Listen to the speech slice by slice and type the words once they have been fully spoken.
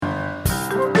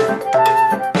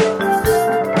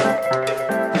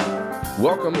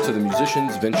Welcome to the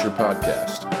Musicians Venture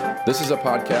Podcast. This is a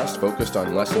podcast focused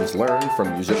on lessons learned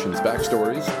from musicians'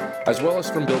 backstories, as well as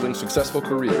from building successful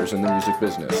careers in the music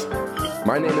business.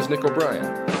 My name is Nick O'Brien,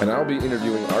 and I'll be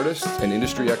interviewing artists and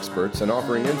industry experts and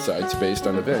offering insights based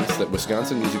on events that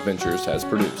Wisconsin Music Ventures has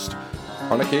produced.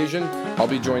 On occasion, I'll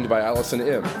be joined by Allison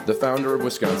Im, the founder of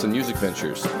Wisconsin Music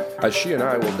Ventures, as she and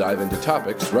I will dive into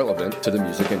topics relevant to the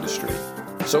music industry.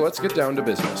 So let's get down to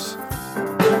business.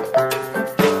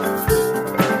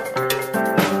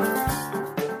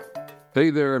 Hey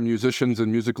there, musicians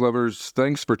and music lovers.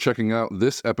 Thanks for checking out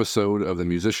this episode of the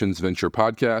Musicians Venture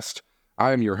Podcast.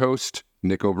 I am your host,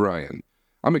 Nick O'Brien.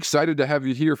 I'm excited to have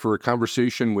you here for a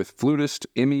conversation with flutist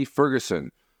Emmy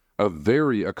Ferguson, a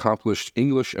very accomplished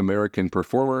English-American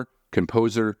performer,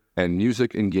 composer, and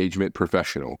music engagement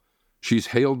professional. She's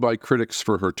hailed by critics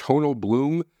for her tonal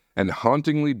bloom and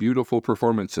hauntingly beautiful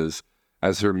performances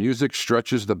as her music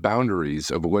stretches the boundaries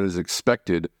of what is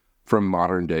expected from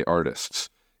modern-day artists.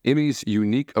 Emmy's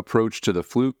unique approach to the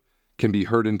flute can be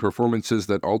heard in performances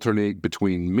that alternate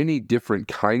between many different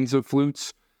kinds of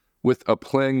flutes, with a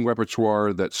playing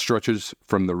repertoire that stretches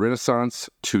from the Renaissance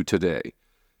to today.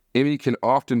 Emmy can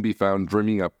often be found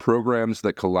dreaming up programs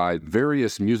that collide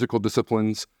various musical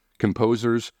disciplines,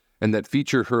 composers, and that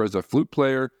feature her as a flute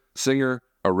player, singer,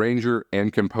 arranger,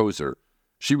 and composer.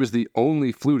 She was the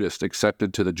only flutist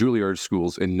accepted to the Juilliard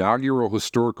School's inaugural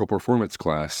historical performance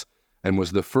class, and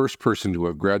was the first person to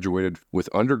have graduated with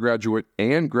undergraduate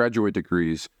and graduate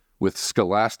degrees with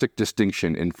scholastic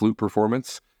distinction in flute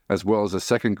performance, as well as a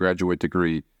second graduate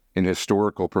degree in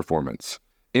historical performance.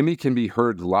 Emmy can be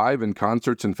heard live in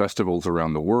concerts and festivals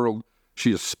around the world. She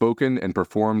has spoken and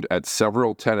performed at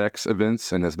several TEDx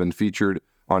events and has been featured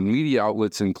on media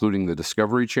outlets including the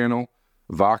Discovery Channel,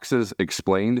 Vox's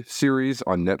Explained series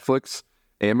on Netflix,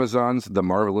 Amazon's The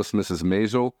Marvelous Mrs.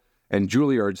 Maisel, and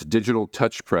Juilliard's digital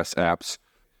touch press apps.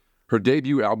 Her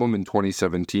debut album in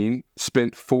 2017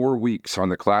 spent 4 weeks on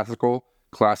the classical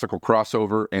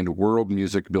crossover, and world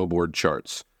music Billboard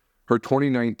charts. Her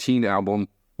 2019 album,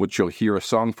 which you'll hear a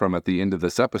song from at the end of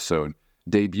this episode,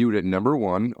 debuted at number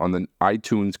 1 on the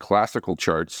iTunes classical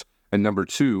charts and number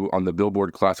 2 on the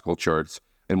Billboard classical charts,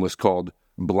 and was called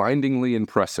Blindingly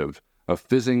Impressive, a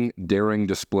fizzing, daring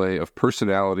display of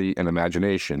personality and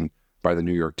imagination by the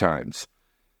New York Times.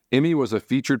 Emmy was a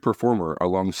featured performer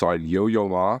alongside Yo-Yo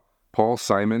Ma, Paul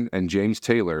Simon, and James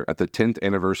Taylor at the 10th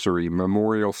anniversary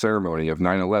memorial ceremony of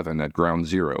 9/11 at Ground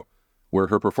Zero, where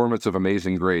her performance of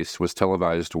Amazing Grace was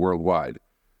televised worldwide.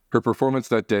 Her performance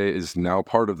that day is now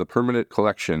part of the permanent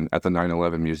collection at the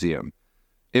 9/11 Museum.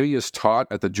 Emmy is taught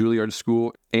at the Juilliard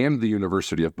School and the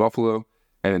University of Buffalo,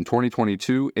 and in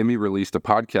 2022, Emmy released a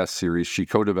podcast series she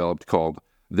co-developed called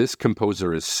This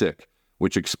Composer is Sick,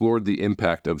 which explored the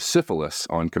impact of syphilis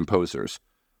on composers.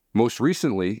 Most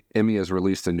recently, Emmy has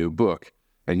released a new book,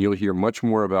 and you'll hear much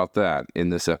more about that in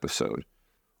this episode.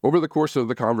 Over the course of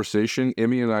the conversation,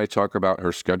 Emmy and I talk about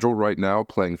her schedule right now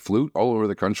playing flute all over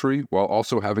the country while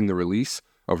also having the release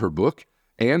of her book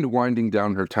and winding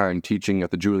down her time teaching at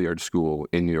the Juilliard School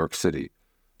in New York City.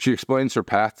 She explains her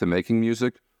path to making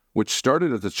music, which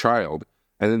started as a child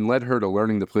and then led her to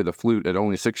learning to play the flute at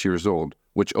only 6 years old,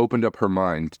 which opened up her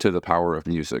mind to the power of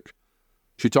music.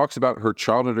 She talks about her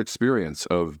childhood experience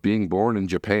of being born in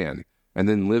Japan and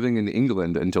then living in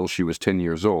England until she was 10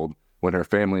 years old when her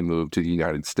family moved to the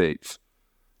United States.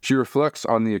 She reflects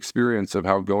on the experience of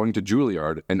how going to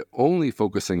Juilliard and only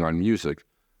focusing on music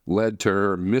led to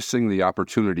her missing the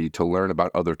opportunity to learn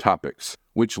about other topics,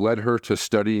 which led her to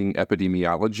studying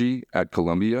epidemiology at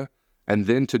Columbia and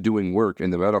then to doing work in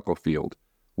the medical field,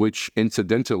 which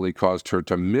incidentally caused her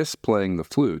to miss playing the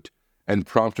flute and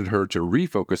prompted her to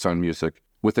refocus on music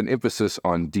with an emphasis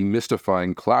on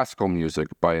demystifying classical music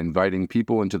by inviting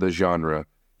people into the genre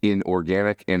in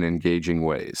organic and engaging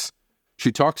ways.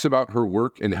 She talks about her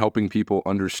work in helping people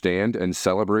understand and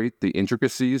celebrate the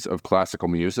intricacies of classical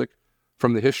music,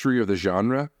 from the history of the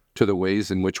genre to the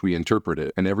ways in which we interpret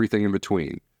it, and everything in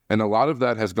between. And a lot of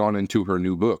that has gone into her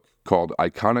new book called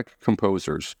Iconic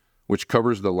Composers, which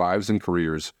covers the lives and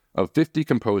careers of 50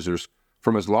 composers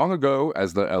from as long ago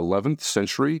as the 11th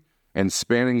century and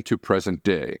spanning to present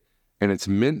day. And it's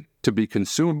meant to be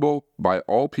consumable by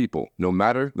all people, no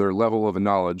matter their level of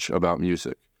knowledge about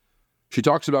music. She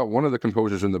talks about one of the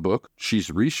composers in the book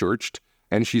she's researched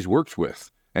and she's worked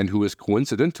with, and who is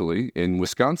coincidentally in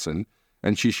Wisconsin,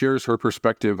 and she shares her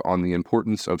perspective on the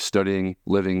importance of studying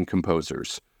living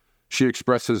composers. She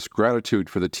expresses gratitude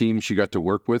for the team she got to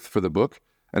work with for the book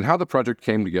and how the project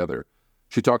came together.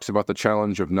 She talks about the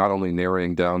challenge of not only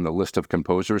narrowing down the list of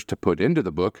composers to put into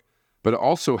the book, but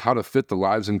also how to fit the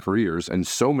lives and careers and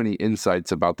so many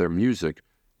insights about their music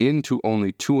into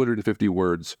only 250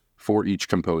 words for each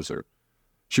composer.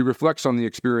 She reflects on the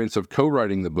experience of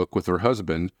co-writing the book with her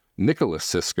husband, Nicholas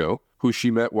Sisko, who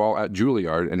she met while at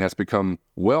Juilliard and has become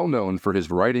well known for his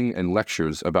writing and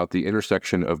lectures about the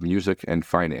intersection of music and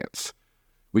finance.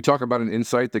 We talk about an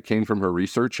insight that came from her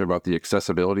research about the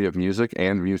accessibility of music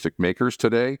and music makers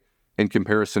today in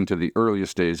comparison to the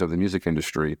earliest days of the music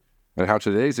industry, and how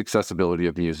today's accessibility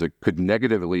of music could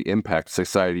negatively impact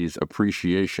society's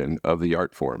appreciation of the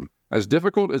art form. As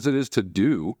difficult as it is to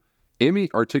do, Emmy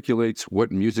articulates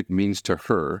what music means to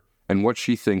her and what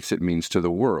she thinks it means to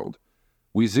the world.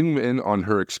 We zoom in on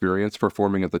her experience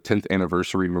performing at the 10th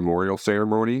anniversary memorial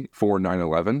ceremony for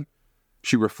 9/11.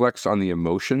 She reflects on the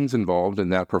emotions involved in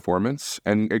that performance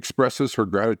and expresses her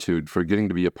gratitude for getting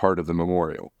to be a part of the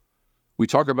memorial. We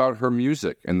talk about her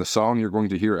music and the song you're going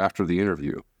to hear after the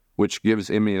interview, which gives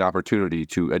Emmy an opportunity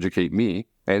to educate me,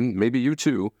 and maybe you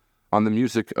too, on the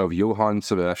music of Johann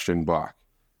Sebastian Bach.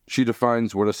 She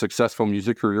defines what a successful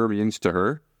music career means to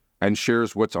her and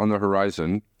shares what's on the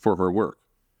horizon for her work.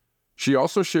 She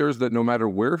also shares that no matter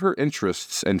where her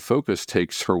interests and focus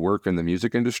takes her work in the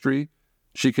music industry,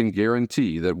 she can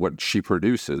guarantee that what she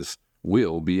produces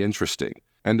will be interesting.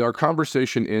 And our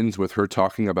conversation ends with her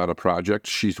talking about a project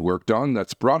she's worked on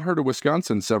that's brought her to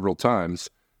Wisconsin several times,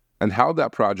 and how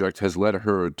that project has led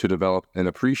her to develop an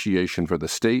appreciation for the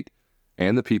state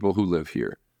and the people who live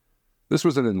here. This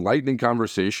was an enlightening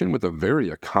conversation with a very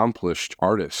accomplished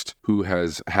artist who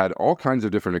has had all kinds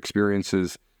of different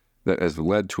experiences that has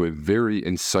led to a very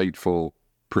insightful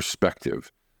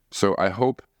perspective. So I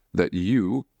hope that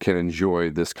you can enjoy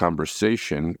this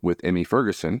conversation with Emmy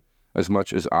Ferguson as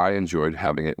much as I enjoyed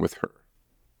having it with her.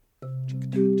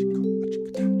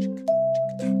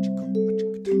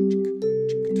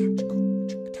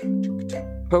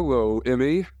 Hello,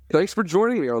 Emmy. Thanks for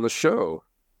joining me on the show.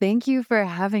 Thank you for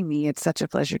having me. It's such a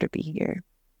pleasure to be here.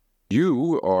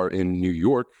 You are in New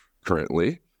York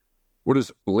currently. What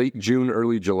is late June,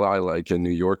 early July like in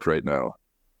New York right now?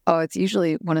 Oh, it's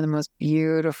usually one of the most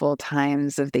beautiful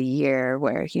times of the year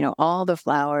where, all the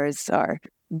flowers are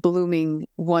blooming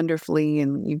wonderfully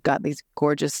and you've got these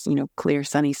gorgeous, clear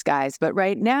sunny skies. But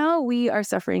right now we are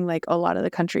suffering, like a lot of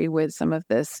the country, with some of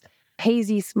this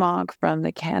hazy smog from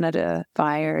the Canada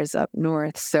fires up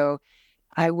north. So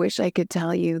I wish I could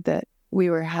tell you that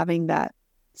we were having that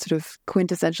sort of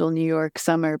quintessential New York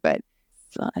summer, but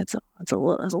it's a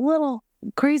little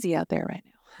crazy out there right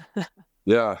now.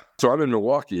 Yeah. So I'm in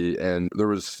Milwaukee, and there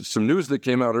was some news that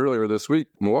came out earlier this week.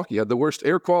 Milwaukee had the worst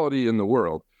air quality in the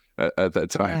world at that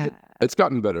time. Yeah. It's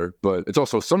gotten better, but it's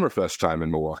also Summerfest time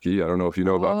in Milwaukee. I don't know if you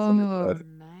know about Summerfest.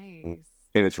 Nice.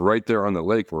 And it's right there on the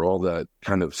lake where all that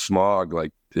kind of smog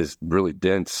is really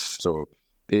dense. So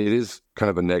it is kind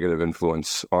of a negative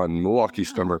influence on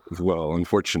Milwaukee's summer as well,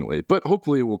 unfortunately. But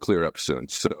hopefully it will clear up soon.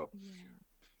 So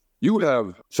you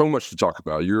have so much to talk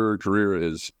about. Your career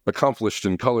is accomplished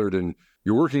and colored, and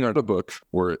you're working on a book.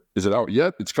 Is it out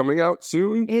yet? It's coming out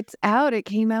soon? It's out. It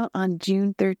came out on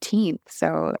June 13th.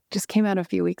 So it just came out a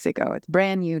few weeks ago. It's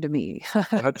brand new to me.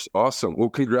 That's awesome. Well,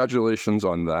 congratulations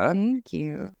on that. Thank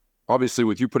you. Obviously,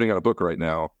 with you putting out a book right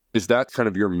now, is that kind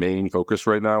of your main focus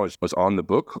right now is on the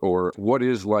book? Or what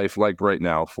is life like right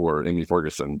now for Emmy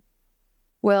Ferguson?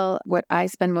 Well, what I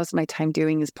spend most of my time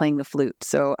doing is playing the flute.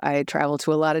 So I travel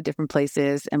to a lot of different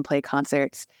places and play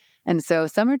concerts. And so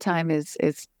summertime is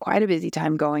quite a busy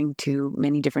time, going to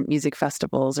many different music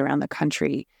festivals around the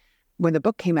country. When the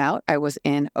book came out, I was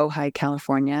in Ojai,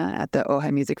 California at the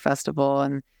Ojai Music Festival.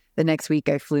 And the next week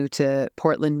I flew to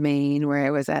Portland, Maine, where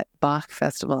I was at Bach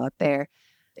Festival out there.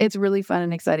 It's really fun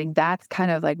and exciting. That's kind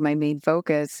of like my main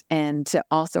focus. And to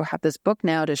also have this book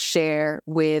now to share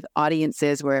with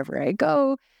audiences wherever I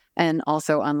go and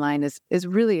also online is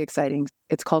really exciting.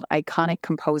 It's called Iconic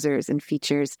Composers and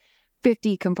features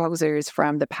 50 composers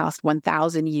from the past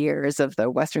 1,000 years of the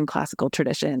Western classical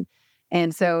tradition.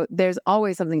 And so there's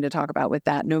always something to talk about with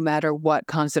that, no matter what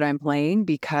concert I'm playing,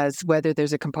 because whether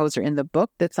there's a composer in the book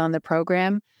that's on the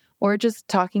program or just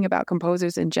talking about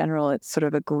composers in general, it's sort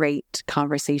of a great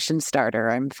conversation starter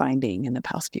I'm finding in the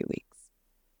past few weeks.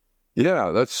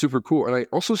 Yeah, that's super cool. And I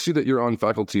also see that you're on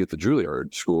faculty at the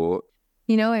Juilliard School.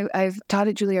 I've taught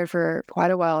at Juilliard for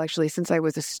quite a while, actually, since I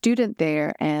was a student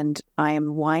there, and I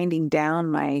am winding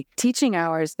down my teaching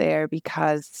hours there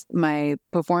because my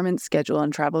performance schedule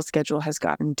and travel schedule has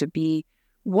gotten to be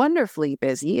wonderfully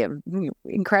busy. I'm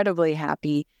incredibly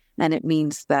happy, and it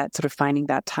means that sort of finding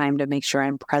that time to make sure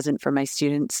I'm present for my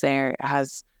students there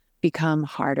has become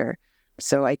harder.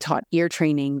 So I taught ear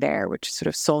training there, which is sort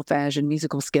of solfege and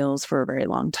musical skills, for a very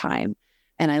long time.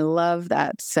 And I love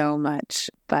that so much.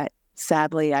 But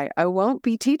sadly, I won't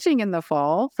be teaching in the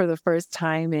fall for the first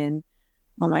time in,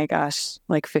 oh my gosh,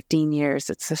 like 15 years.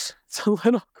 It's a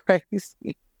little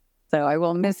crazy. So I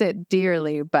will miss it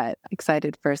dearly, but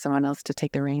excited for someone else to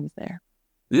take the reins there.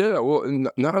 Yeah, well,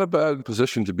 not a bad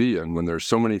position to be in when there's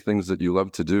so many things that you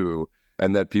love to do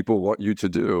and that people want you to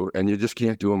do, and you just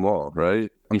can't do them all,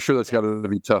 right? I'm sure that's got to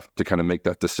be tough to kind of make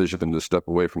that decision and to step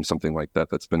away from something like that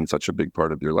that's been such a big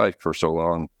part of your life for so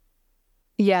long.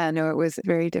 Yeah, no, it was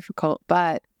very difficult.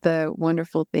 But the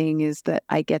wonderful thing is that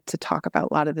I get to talk about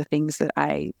a lot of the things that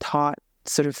I taught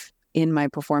sort of in my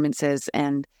performances.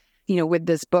 And, with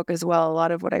this book as well, a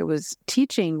lot of what I was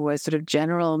teaching was sort of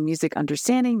general music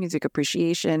understanding, music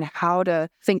appreciation, how to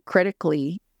think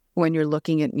critically when you're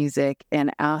looking at music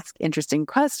and ask interesting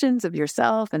questions of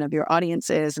yourself and of your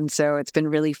audiences. And so it's been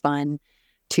really fun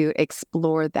to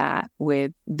explore that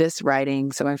with this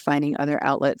writing. So I'm finding other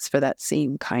outlets for that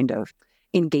same kind of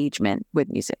engagement with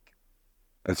music.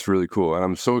 That's really cool. And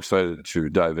I'm so excited to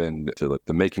dive into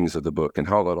the makings of the book and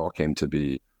how that all came to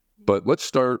be. But let's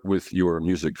start with your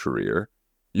music career.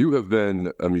 You have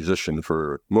been a musician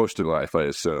for most of your life, I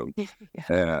assume.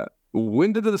 Yeah.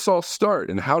 When did this all start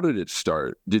and how did it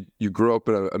start? Did you grow up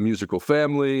in a musical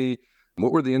family?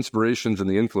 What were the inspirations and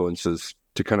the influences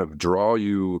to kind of draw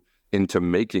you into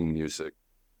making music?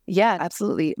 Yeah,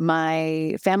 absolutely.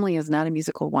 My family is not a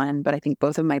musical one, but I think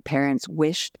both of my parents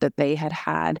wished that they had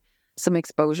had some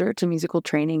exposure to musical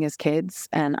training as kids.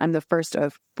 And I'm the first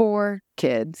of 4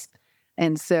 kids.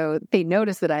 And so they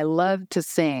noticed that I love to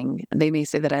sing. They may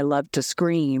say that I love to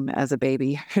scream as a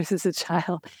baby, as a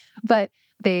child, but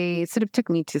they sort of took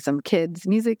me to some kids'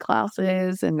 music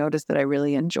classes and noticed that I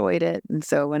really enjoyed it. And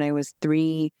so when I was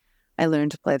 3, I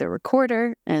learned to play the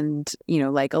recorder and,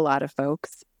 like a lot of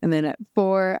folks. And then at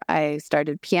 4, I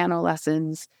started piano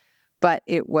lessons. But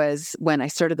it was when I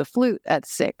started the flute at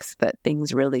 6 that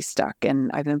things really stuck.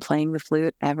 And I've been playing the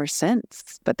flute ever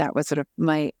since. But that was sort of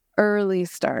my early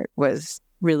start, was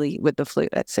really with the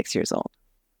flute at 6 years old.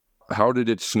 How did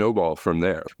it snowball from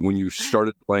there? When you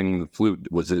started playing the flute,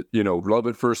 was it, love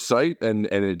at first sight and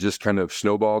it just kind of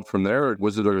snowballed from there? Or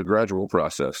was it a gradual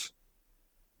process?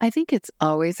 I think it's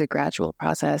always a gradual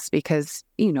process because,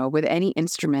 with any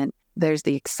instrument, there's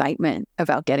the excitement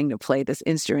about getting to play this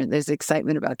instrument. There's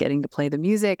excitement about getting to play the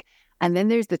music. And then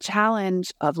there's the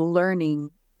challenge of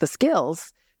learning the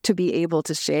skills to be able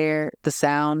to share the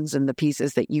sounds and the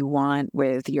pieces that you want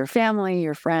with your family,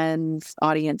 your friends,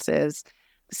 audiences.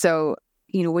 So,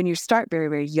 when you start very,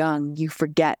 very young, you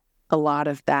forget a lot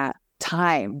of that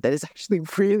time that is actually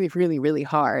really, really, really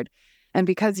hard. And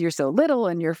because you're so little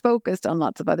and you're focused on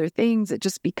lots of other things, it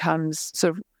just becomes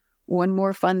sort of one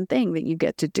more fun thing that you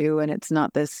get to do. And it's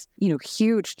not this,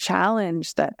 huge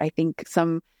challenge that I think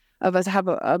some of us have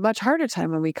a much harder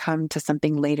time when we come to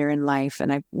something later in life.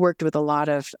 And I've worked with a lot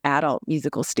of adult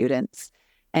musical students,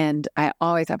 and I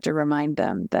always have to remind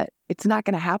them that it's not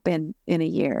going to happen in a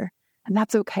year. And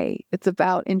that's okay. It's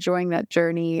about enjoying that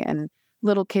journey. And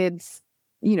little kids,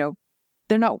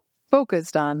 they're not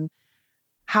focused on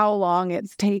how long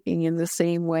it's taking in the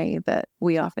same way that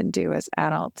we often do as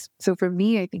adults. So for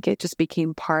me, I think it just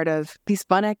became part of these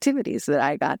fun activities that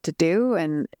I got to do.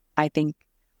 And I think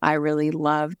I really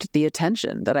loved the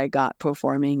attention that I got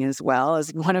performing as well.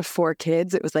 As one of 4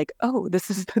 kids, it was like, oh, this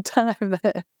is the time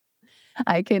that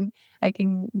I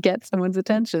can get someone's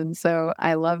attention. So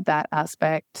I love that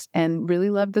aspect and really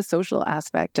love the social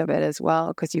aspect of it as well,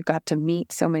 because you got to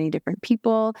meet so many different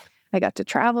people. I got to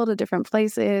travel to different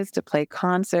places to play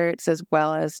concerts as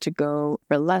well as to go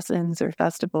for lessons or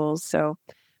festivals. So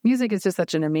music is just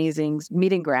such an amazing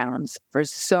meeting grounds for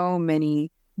so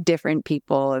many different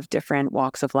people of different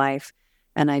walks of life.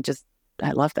 And I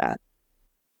love that.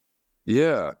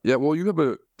 Yeah. Yeah. Well, you have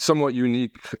a somewhat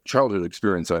unique childhood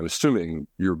experience, I'm assuming.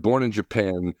 You're born in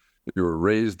Japan. You were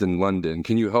raised in London.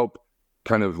 Can you help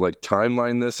kind of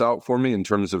timeline this out for me in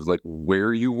terms of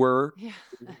where you were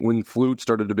when flute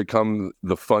started to become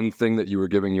the fun thing that you were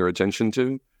giving your attention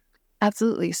to?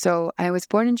 Absolutely. So I was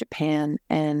born in Japan,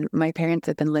 and my parents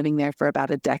had been living there for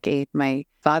about a decade. My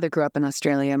father grew up in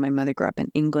Australia. My mother grew up in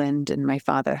England, and my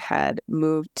father had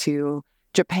moved to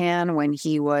Japan when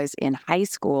he was in high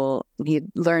school. He had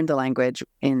learned the language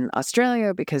in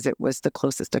Australia because it was the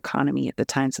closest economy at the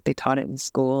time, so they taught it in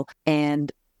school,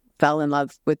 and fell in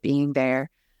love with being there.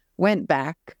 Went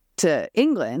back to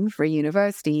England for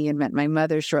university and met my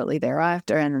mother shortly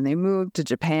thereafter, and then they moved to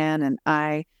Japan, and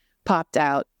I popped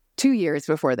out 2 years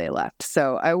before they left.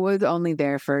 So I was only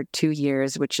there for 2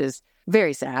 years, which is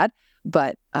very sad,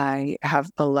 but I have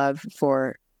a love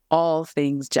for all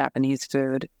things Japanese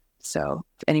food. So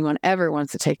if anyone ever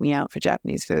wants to take me out for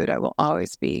Japanese food, I will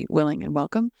always be willing and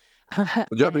welcome. The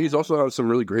Japanese also have some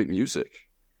really great music.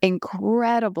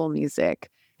 Incredible music.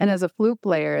 And as a flute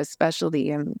player, especially,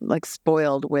 I'm like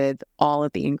spoiled with all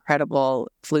of the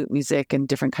incredible flute music and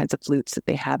different kinds of flutes that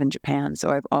they have in Japan. So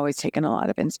I've always taken a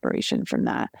lot of inspiration from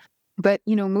that. But,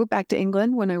 moved back to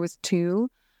England when I was 2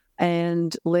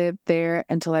 and lived there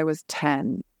until I was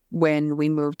 10 when we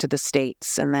moved to the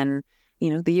States. And then,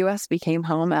 the U.S. became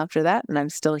home after that. And I'm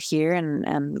still here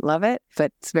and love it.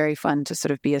 But it's very fun to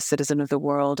sort of be a citizen of the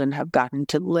world and have gotten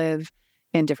to live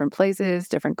in different places,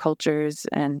 different cultures,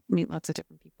 and meet lots of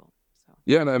different people. So.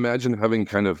 Yeah, and I imagine having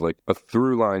kind of like a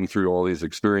through line through all these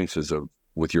experiences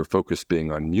with your focus being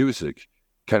on music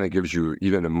kind of gives you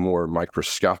even a more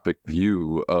microscopic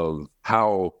view of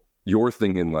how your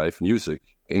thing in life, music,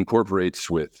 incorporates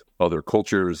with other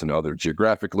cultures and other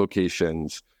geographic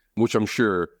locations, which I'm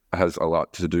sure has a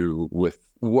lot to do with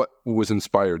what was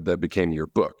inspired that became your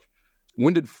book.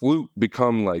 When did flute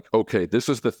become like, okay, this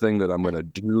is the thing that I'm going to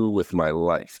do with my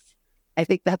life? I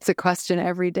think that's a question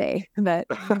every day that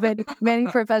many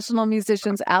professional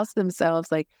musicians ask themselves,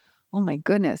 like, oh my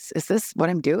goodness, is this what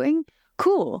I'm doing?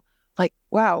 Cool. Like,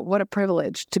 wow, what a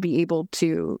privilege to be able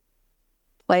to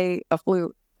play a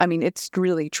flute. I mean, it's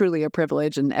really, truly a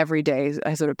privilege. And every day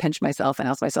I sort of pinch myself and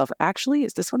ask myself, actually,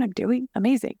 is this what I'm doing?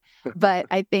 Amazing. But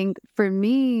I think for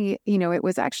me, it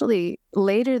was actually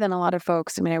later than a lot of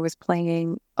folks. I mean, I was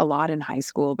playing a lot in high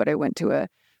school, but I went to a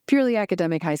purely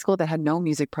academic high school that had no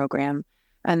music program,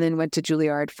 and then went to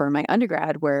Juilliard for my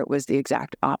undergrad, where it was the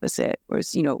exact opposite. It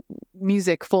was,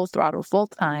 music full throttle, full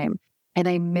time. And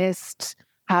I missed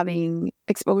having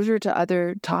exposure to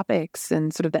other topics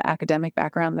and sort of the academic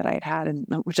background that I had, and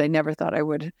which I never thought I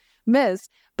would miss.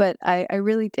 But I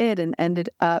really did, and ended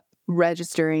up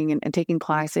registering and taking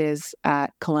classes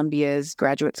at Columbia's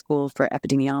graduate school for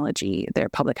epidemiology, their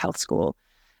public health school,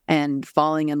 and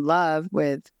falling in love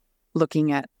with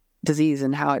looking at disease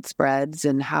and how it spreads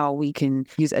and how we can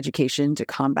use education to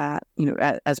combat,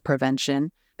 as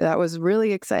prevention. That was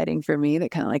really exciting for me.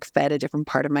 That kind of like fed a different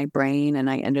part of my brain. And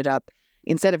I ended up,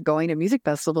 instead of going to music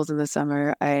festivals in the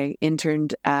summer, I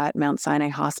interned at Mount Sinai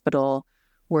Hospital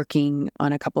working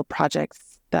on a couple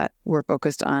projects that were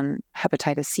focused on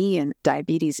hepatitis C and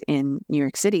diabetes in New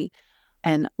York City,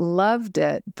 and loved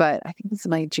it. But I think this is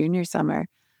my junior summer.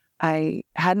 I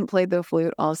hadn't played the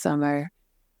flute all summer,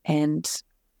 and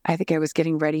I think I was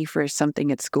getting ready for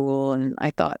something at school, and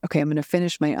I thought, okay, I'm going to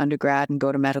finish my undergrad and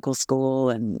go to medical school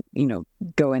and,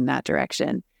 go in that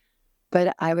direction.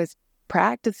 But I was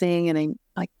practicing, and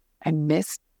I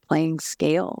missed playing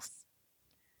scales.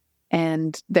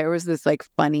 And there was this like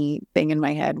funny thing in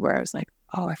my head where I was like,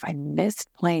 oh, if I missed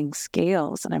playing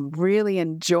scales and I'm really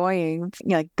enjoying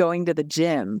going to the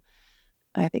gym,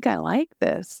 I think I like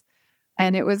this.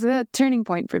 And it was a turning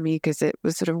point for me, because it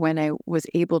was sort of when I was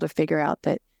able to figure out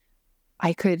that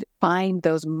I could find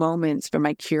those moments for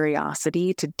my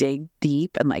curiosity to dig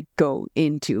deep and go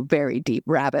into very deep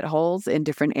rabbit holes in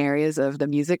different areas of the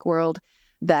music world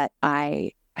that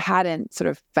I hadn't sort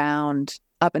of found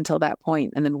up until that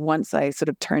point. And then once I sort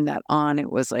of turned that on,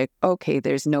 it was like, okay,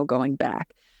 there's no going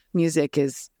back. Music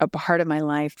is a part of my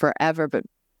life forever, but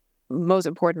most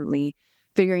importantly,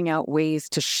 figuring out ways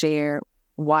to share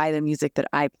why the music that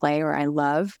I play or I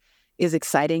love is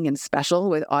exciting and special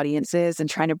with audiences, and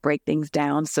trying to break things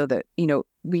down so that,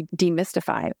 we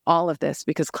demystify all of this,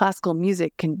 because classical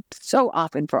music can so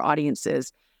often for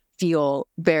audiences feel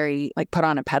very put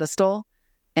on a pedestal.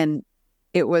 And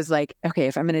it was like, okay,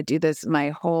 if I'm going to do this, my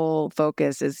whole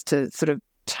focus is to sort of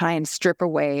try and strip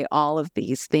away all of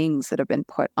these things that have been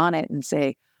put on it and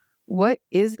say, what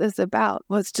is this about?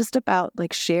 Well, it's just about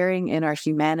sharing in our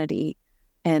humanity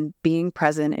and being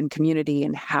present in community.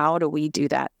 And how do we do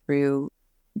that through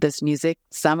this music,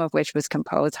 some of which was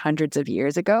composed hundreds of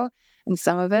years ago, and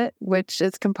some of it which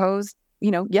is composed,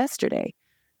 yesterday.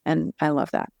 And I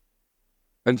love that.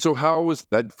 And so how was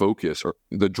that focus, or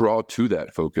the draw to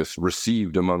that focus,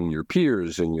 received among your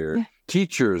peers and your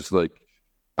teachers?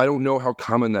 I don't know how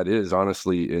common that is,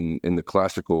 honestly, in the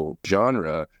classical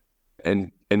genre.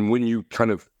 And when you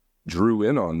kind of drew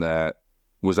in on that,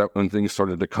 was that when things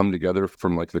started to come together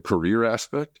from the career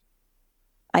aspect?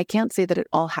 I can't say that it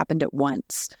all happened at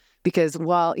once, because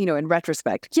while, in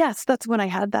retrospect, yes, that's when I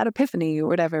had that epiphany or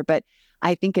whatever. But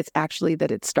I think it's actually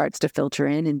that it starts to filter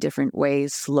in different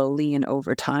ways slowly and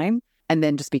over time, and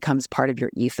then just becomes part of your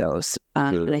ethos.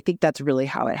 And I think that's really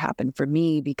how it happened for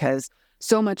me, because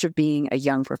so much of being a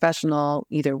young professional,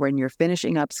 either when you're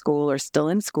finishing up school or still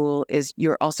in school, is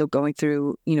you're also going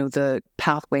through, the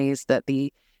pathways that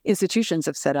the institutions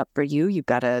have set up for you. You've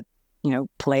got to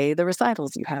play the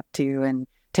recitals you have to and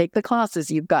take the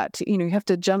classes you've got to, you have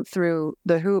to jump through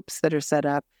the hoops that are set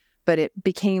up. But it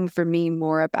became for me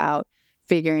more about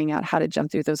figuring out how to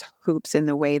jump through those hoops in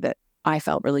the way that I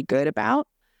felt really good about.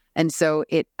 And so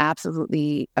it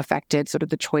absolutely affected sort of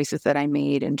the choices that I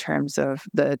made in terms of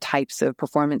the types of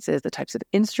performances, the types of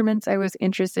instruments I was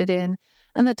interested in,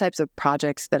 and the types of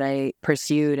projects that I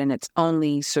pursued. And it's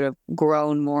only sort of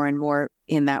grown more and more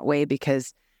in that way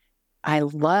because I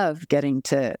love getting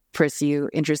to pursue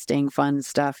interesting, fun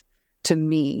stuff to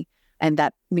me. And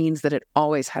that means that it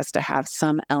always has to have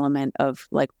some element of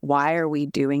like, why are we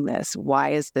doing this? Why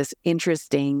is this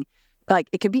interesting? Like,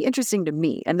 it can be interesting to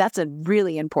me. And that's a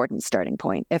really important starting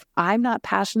point. If I'm not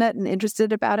passionate and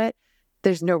interested about it,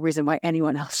 there's no reason why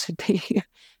anyone else should be.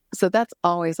 So that's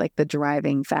always like the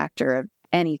driving factor of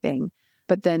anything.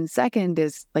 But then second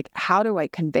is like, how do I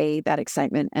convey that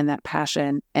excitement and that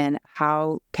passion? And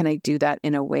how can I do that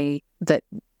in a way that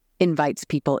invites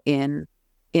people in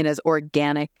as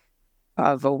organic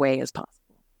of a way as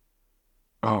possible?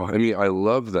 Oh, I mean, I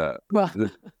love that. Well,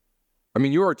 I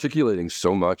mean, you're articulating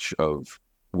so much of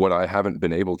what I haven't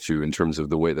been able to in terms of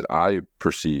the way that I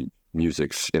perceive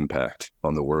music's impact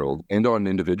on the world and on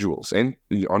individuals and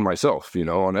on myself,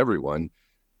 on everyone.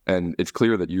 And it's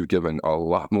clear that you've given a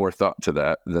lot more thought to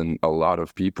that than a lot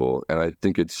of people. And I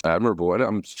think it's admirable. And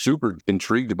I'm super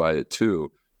intrigued by it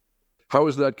too. How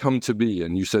has that come to be?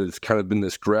 And you said it's kind of been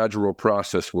this gradual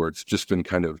process where it's just been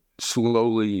kind of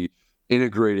slowly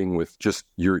integrating with just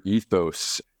your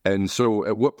ethos. And so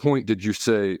at what point did you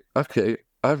say, okay,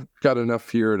 I've got enough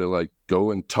here to like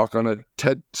go and talk on a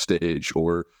TED stage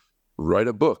or write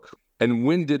a book? And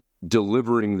when did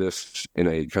delivering this in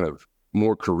a kind of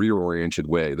more career-oriented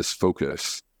way, this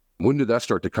focus, when did that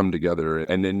start to come together?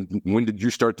 And then when did you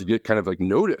start to get kind of like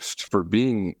noticed for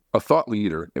being a thought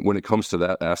leader when it comes to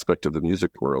that aspect of the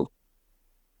music world?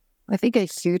 I think a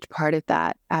huge part of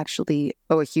that actually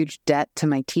owe a huge debt to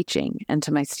my teaching and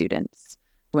to my students.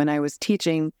 When I was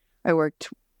teaching, I worked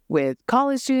with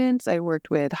college students, I worked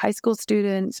with high school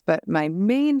students, but my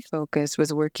main focus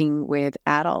was working with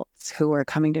adults who are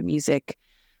coming to music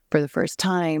for the first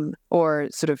time or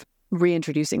sort of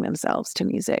reintroducing themselves to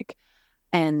music.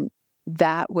 And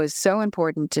that was so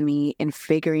important to me in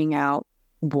figuring out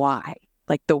why.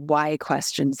 Like the why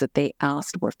questions that they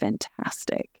asked were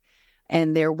fantastic.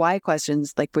 And their why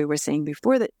questions, like we were saying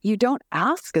before, that you don't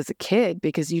ask as a kid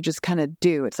because you just kind of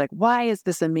do. It's like, why is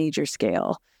this a major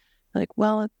scale? Like,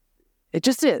 well, it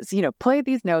just is, play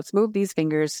these notes, move these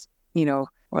fingers,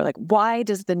 or like, why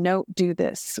does the note do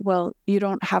this? Well, you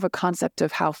don't have a concept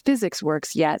of how physics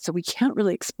works yet, so we can't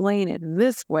really explain it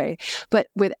this way. But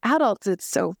with adults, it's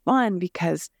so fun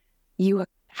because you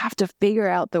have to figure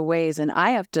out the ways, and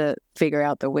I have to figure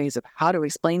out the ways of how to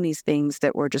explain these things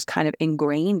that were just kind of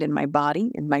ingrained in my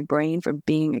body, in my brain from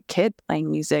being a kid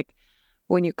playing music.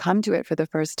 When you come to it for the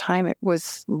first time, it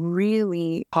was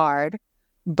really hard,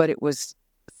 but it was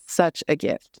such a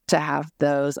gift to have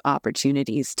those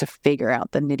opportunities to figure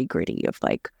out the nitty-gritty of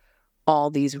like all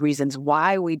these reasons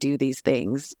why we do these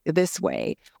things this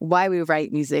way, why we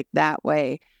write music that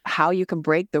way, how you can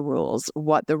break the rules,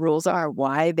 what the rules are,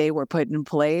 why they were put in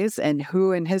place, and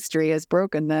who in history has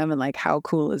broken them, and like how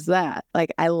cool is that?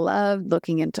 Like I love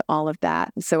looking into all of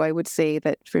that. So I would say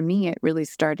that for me, it really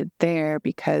started there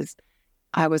because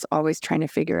I was always trying to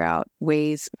figure out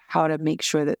ways how to make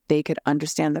sure that they could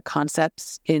understand the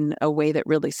concepts in a way that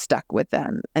really stuck with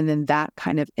them. And then that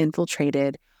kind of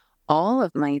infiltrated all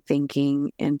of my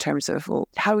thinking in terms of, well,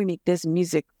 how do we make this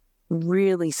music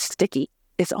really sticky?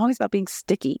 It's always about being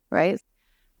sticky, right?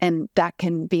 And that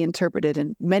can be interpreted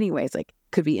in many ways, like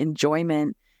could be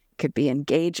enjoyment, could be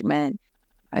engagement.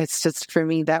 It's just, for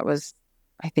me, that was,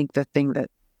 I think, the thing that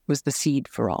was the seed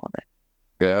for all of it.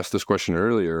 I asked this question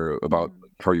earlier about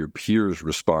how your peers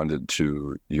responded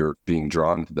to your being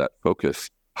drawn to that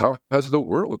focus. How has the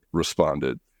world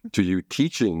responded to you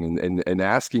teaching and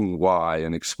asking why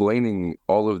and explaining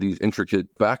all of these intricate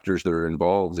factors that are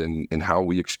involved in how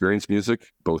we experience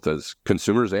music, both as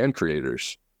consumers and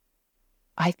creators?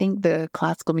 I think the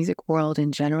classical music world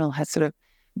in general has sort of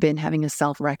been having a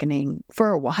self-reckoning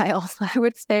for a while, I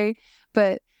would say,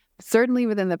 but certainly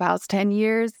within the past 10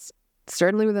 years,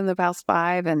 certainly within the past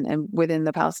 5 and within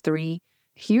the past 3,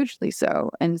 hugely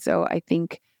so. And so I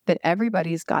think that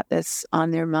everybody's got this on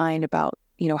their mind about,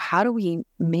 how do we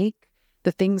make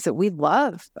the things that we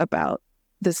love about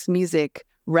this music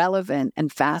relevant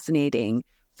and fascinating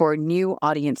for new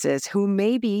audiences who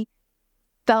maybe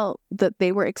felt that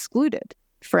they were excluded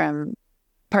from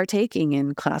partaking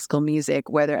in classical music,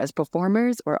 whether as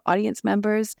performers or audience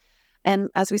members. And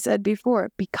as we said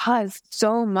before, because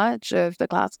so much of the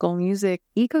classical music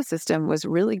ecosystem was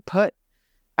really put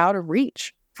out of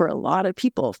reach for a lot of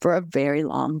people for a very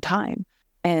long time.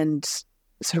 And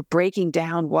sort of breaking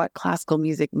down what classical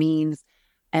music means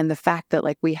and the fact that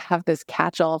like we have this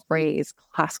catch-all phrase,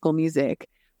 classical music,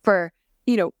 for,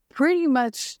 pretty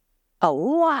much a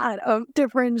lot of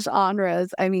different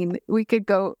genres. I mean, we could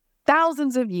go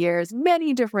thousands of years,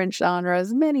 many different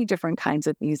genres, many different kinds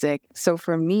of music. So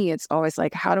for me, it's always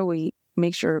like, how do we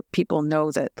make sure people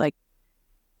know that, like,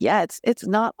 yeah, it's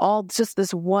not all just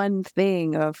this one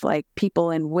thing of like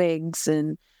people in wigs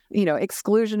and,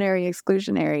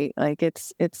 exclusionary. Like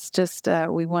it's just,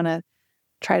 we want to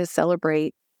try to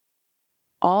celebrate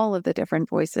all of the different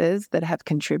voices that have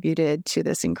contributed to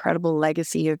this incredible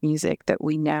legacy of music that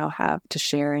we now have to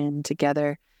share in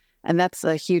together. And that's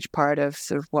a huge part of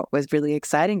sort of what was really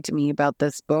exciting to me about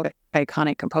this book,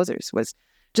 Iconic Composers, was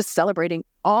just celebrating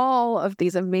all of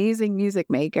these amazing music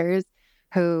makers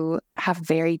who have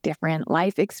very different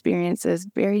life experiences,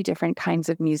 very different kinds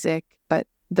of music, but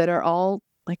that are all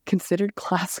like considered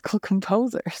classical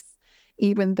composers.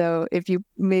 Even though if you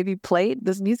maybe played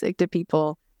this music to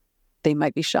people, they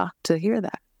might be shocked to hear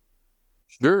that.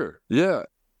 Sure. Yeah.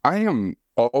 I am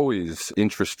always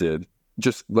interested,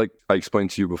 just like I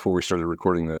explained to you before we started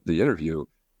recording the interview,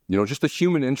 just the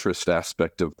human interest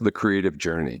aspect of the creative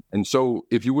journey. And so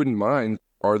if you wouldn't mind,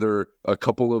 are there a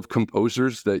couple of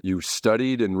composers that you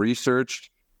studied and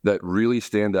researched that really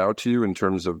stand out to you in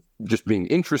terms of just being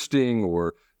interesting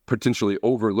or potentially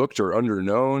overlooked or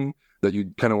underknown that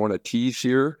you kind of want to tease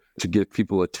here to give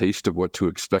people a taste of what to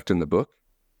expect in the book?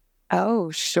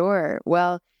 Oh, sure.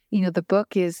 Well, the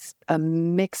book is a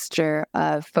mixture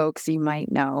of folks you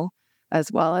might know,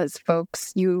 as well as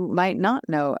folks you might not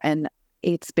know. And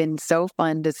it's been so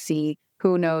fun to see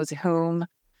who knows whom.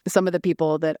 Some of the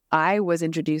people that I was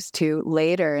introduced to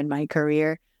later in my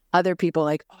career, other people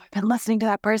like, oh, I've been listening to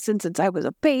that person since I was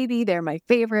a baby. They're my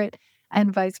favorite,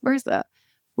 and vice versa,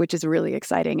 which is really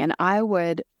exciting. And I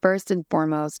would first and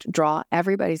foremost draw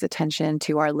everybody's attention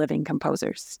to our living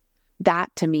composers.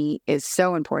 That to me is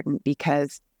so important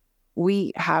because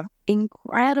we have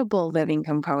incredible living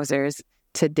composers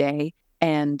today,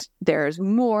 and there's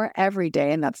more every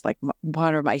day. And that's like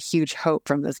one of my huge hope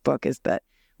from this book is that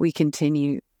we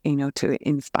continue, to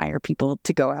inspire people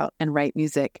to go out and write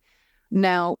music.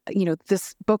 Now,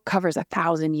 this book covers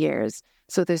 1,000 years.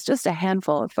 So there's just a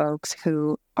handful of folks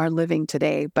who are living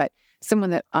today, but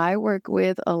someone that I work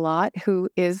with a lot who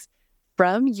is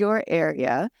from your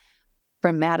area,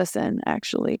 from Madison,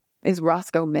 actually, is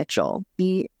Roscoe Mitchell.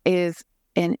 He is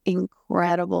an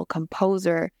incredible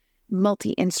composer,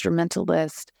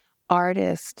 multi-instrumentalist,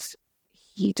 artist.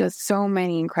 He does so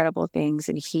many incredible things.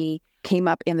 And he came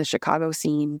up in the Chicago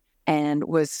scene and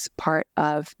was part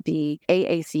of the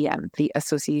AACM, the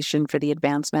Association for the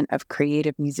Advancement of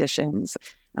Creative Musicians,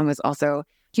 and was also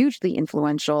hugely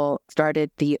influential, started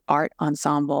the Art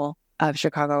Ensemble of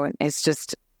Chicago. And it's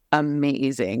just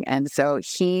amazing. And so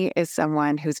he is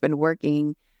someone who's been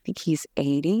working, I think he's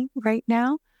 80 right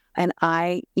now. And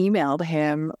I cold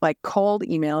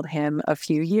emailed him a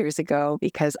few years ago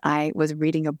because I was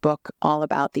reading a book all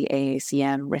about the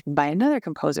AACM written by another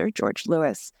composer, George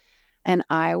Lewis. And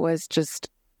I was just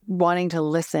wanting to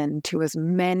listen to as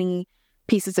many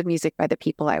pieces of music by the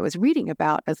people I was reading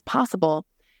about as possible.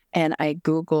 And I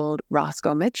Googled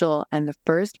Roscoe Mitchell, and the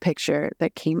first picture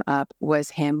that came up was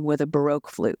him with a Baroque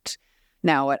flute.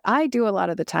 Now, what I do a lot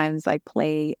of the times, I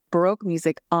play Baroque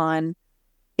music on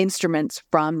instruments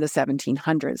from the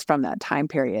 1700s, from that time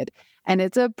period. And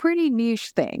it's a pretty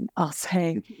niche thing, I'll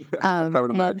say. I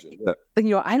would imagine.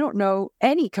 Yeah. I don't know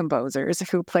any composers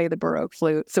who play the Baroque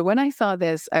flute. So when I saw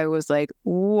this, I was like,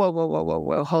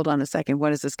 whoa, hold on a second.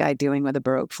 What is this guy doing with a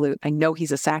Baroque flute? I know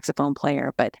he's a saxophone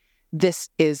player, but this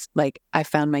is like, I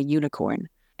found my unicorn.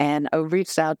 And I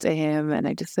reached out to him and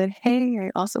I just said, hey,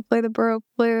 I also play the Baroque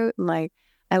flute. And like,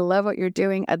 I love what you're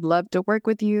doing. I'd love to work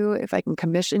with you if I can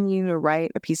commission you to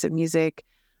write a piece of music.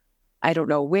 I don't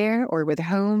know where or with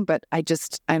whom, but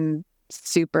I'm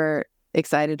super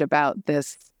excited about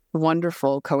this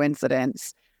wonderful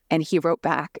coincidence. And he wrote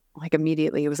back like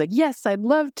immediately. It was like, yes, I'd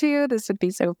love to. This would be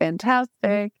so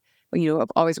fantastic.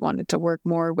 I've always wanted to work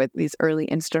more with these early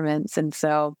instruments. And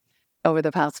so over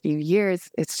the past few years,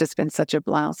 it's just been such a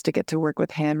blast to get to work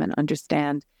with him and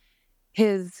understand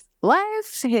his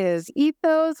life, his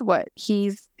ethos, what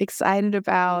he's excited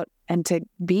about, and to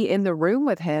be in the room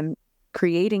with him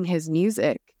creating his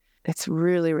music. It's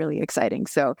really, really exciting.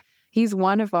 So he's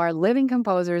one of our living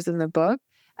composers in the book,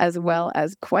 as well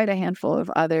as quite a handful of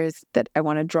others that I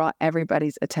want to draw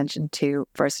everybody's attention to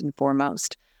first and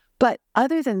foremost. But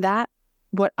other than that,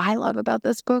 what I love about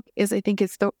this book is I think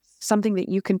it's something that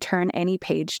you can turn any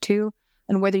page to.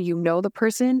 And whether you know the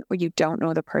person or you don't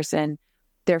know the person,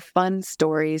 they're fun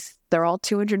stories. They're all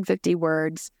 250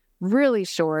 words, really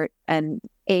short and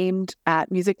aimed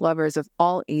at music lovers of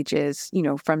all ages,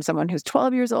 from someone who's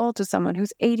 12 years old to someone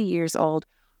who's 80 years old.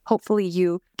 Hopefully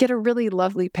you get a really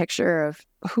lovely picture of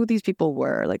who these people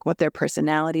were, like what their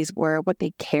personalities were, what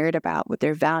they cared about, what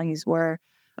their values were,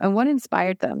 and what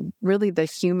inspired them. Really the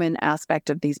human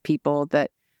aspect of these people that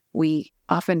we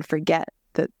often forget,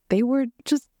 that they were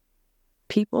just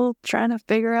people trying to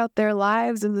figure out their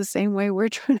lives in the same way we're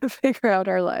trying to figure out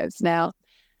our lives now.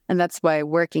 And that's why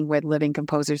working with living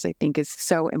composers, I think, is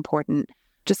so important,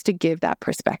 just to give that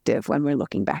perspective when we're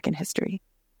looking back in history.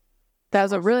 That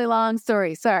was a really long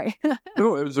story. Sorry.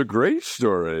 No, it was a great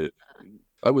story.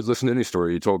 I would listen to any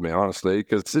story you told me, honestly,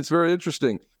 because it's very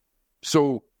interesting.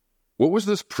 So what was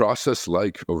this process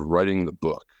like of writing the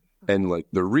book and like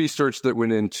the research that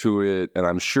went into it? And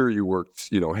I'm sure you worked,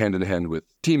 hand in hand with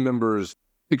team members.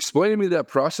 Explain to me that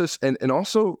process. And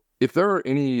also if there are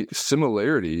any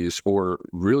similarities or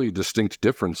really distinct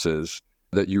differences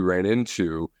that you ran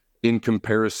into in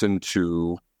comparison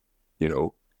to,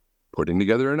 putting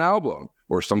together an album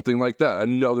or something like that,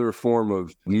 another form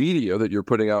of media that you're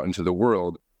putting out into the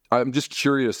world. I'm just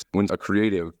curious, when a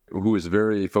creative who is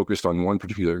very focused on one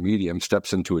particular medium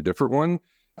steps into a different one,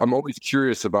 I'm always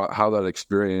curious about how that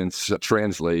experience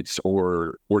translates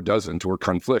or doesn't or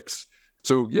conflicts.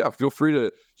 So yeah, feel free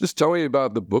to just tell me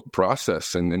about the book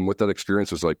process and what that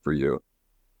experience was like for you.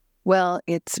 Well,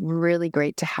 it's really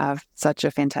great to have such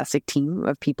a fantastic team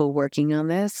of people working on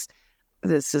this.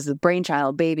 This is a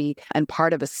brainchild baby and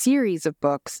part of a series of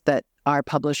books that our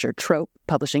publisher, Trope,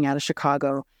 publishing out of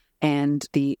Chicago, and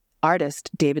the artist,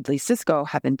 David Lee Sisko,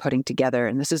 have been putting together.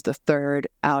 And this is the third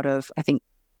out of, I think,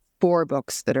 4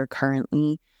 books that are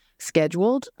currently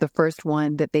scheduled. The first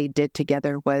one that they did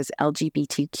together was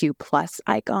LGBTQ plus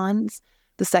icons.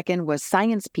 The second was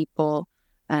science people.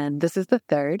 And this is the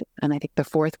third. And I think the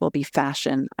fourth will be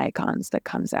fashion icons that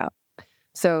comes out.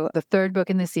 So the third book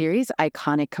in the series,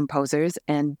 Iconic Composers,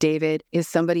 and David is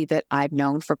somebody that I've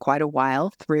known for quite a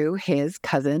while through his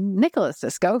cousin, Nicholas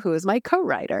Sisko, who is my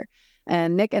co-writer.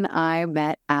 And Nick and I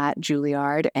met at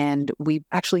Juilliard, and we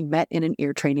actually met in an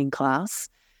ear training class.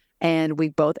 And we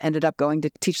both ended up going to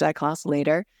teach that class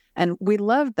later. And we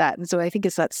loved that. And so I think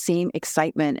it's that same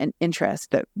excitement and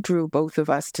interest that drew both of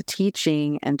us to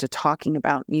teaching and to talking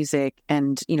about music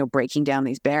and, breaking down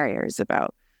these barriers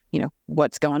about,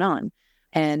 what's going on.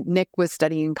 And Nick was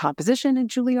studying composition at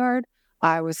Juilliard.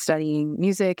 I was studying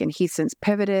music, and he's since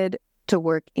pivoted to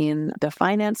work in the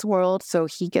finance world. So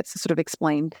he gets to sort of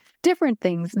explain different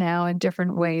things now in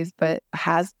different ways, but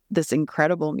has this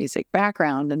incredible music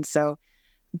background. And so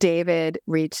David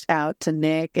reached out to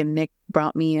Nick, and Nick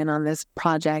brought me in on this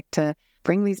project to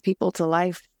bring these people to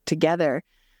life together.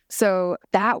 So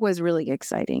that was really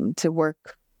exciting to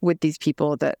work with these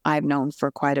people that I've known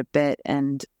for quite a bit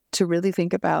and to really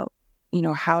think about,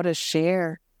 how to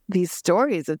share these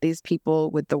stories of these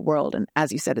people with the world. And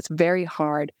as you said, it's very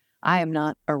hard. I am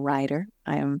not a writer.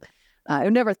 I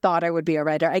never thought I would be a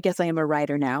writer. I guess I am a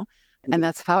writer now. And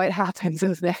that's how it happens.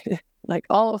 And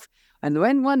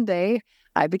then one day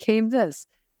I became this.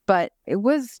 But it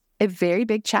was a very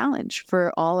big challenge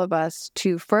for all of us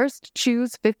to first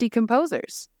choose 50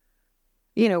 composers.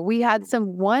 We had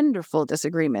some wonderful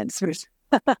disagreements,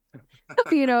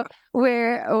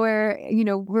 where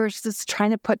we're just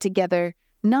trying to put together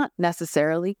not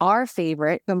necessarily our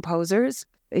favorite composers.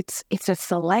 It's a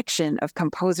selection of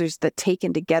composers that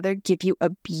taken together give you a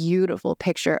beautiful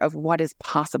picture of what is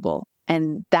possible.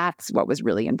 And that's what was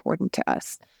really important to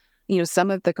us.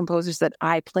 Some of the composers that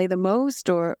I play the most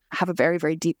or have a very,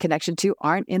 very deep connection to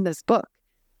aren't in this book.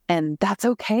 And that's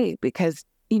okay because,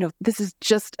 this is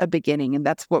just a beginning. And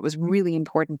that's what was really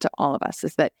important to all of us,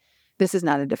 is that this is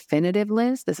not a definitive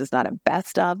list. This is not a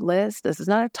best of list. This is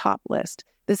not a top list.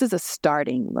 This is a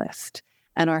starting list.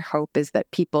 And our hope is that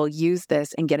people use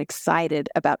this and get excited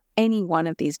about any one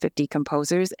of these 50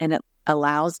 composers, and it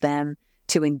allows them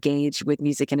to engage with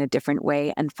music in a different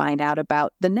way and find out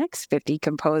about the next 50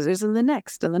 composers and the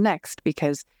next.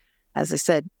 Because as I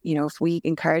said, if we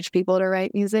encourage people to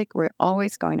write music, we're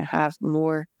always going to have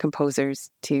more composers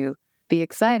to be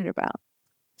excited about.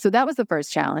 So that was the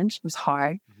first challenge. It was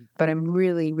hard, but I'm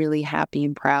really, really happy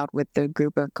and proud with the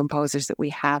group of composers that we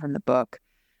have in the book.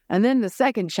 And then the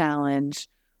second challenge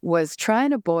was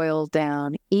trying to boil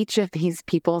down each of these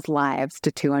people's lives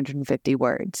to 250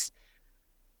 words.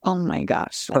 Oh my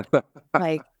gosh.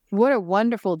 What a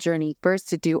wonderful journey first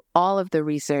to do all of the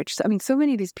research. So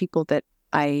many of these people that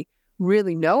I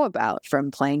really know about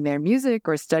from playing their music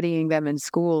or studying them in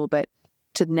school, but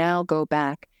to now go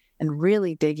back and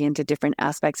really dig into different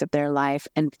aspects of their life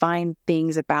and find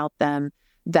things about them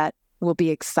that will be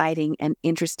exciting and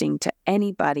interesting to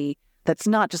anybody. That's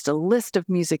not just a list of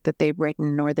music that they've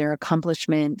written or their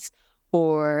accomplishments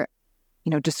or,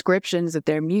 descriptions of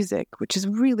their music, which is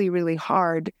really, really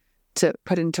hard to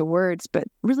put into words, but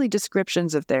really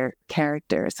descriptions of their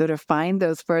character. So to find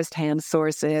those firsthand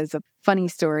sources of funny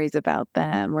stories about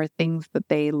them or things that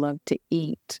they love to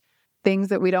eat, things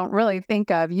that we don't really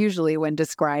think of usually when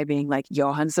describing like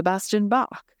Johann Sebastian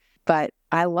Bach. But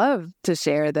I love to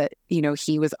share that,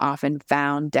 he was often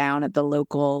found down at the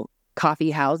local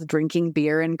coffee house drinking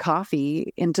beer and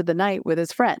coffee into the night with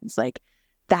his friends. Like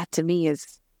that to me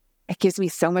it gives me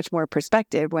so much more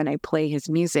perspective when I play his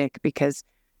music, because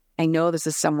I know this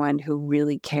is someone who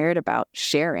really cared about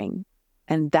sharing,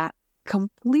 and that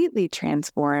completely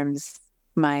transforms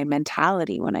my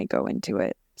mentality when I go into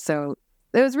it. So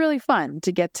it was really fun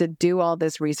to get to do all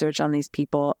this research on these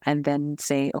people and then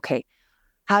say, okay,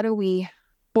 how do we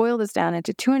boil this down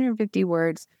into 250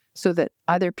 words so that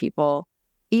other people,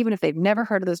 even if they've never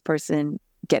heard of this person,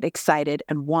 get excited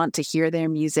and want to hear their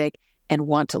music and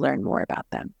want to learn more about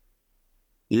them?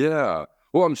 Yeah.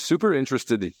 Well, I'm super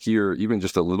interested to hear even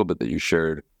just a little bit that you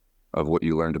shared of what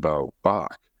you learned about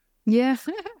Bach. Yeah.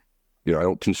 I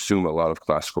don't consume a lot of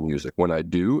classical music. When I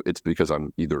do, it's because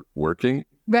I'm either working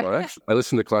or actually, I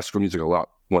listen to classical music a lot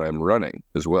when I'm running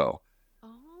as well. Oh.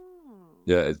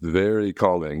 Yeah, it's very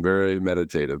calming, very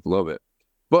meditative. Love it.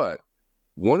 But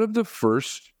one of the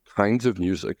first kinds of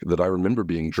music that I remember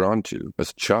being drawn to as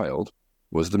a child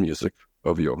was the music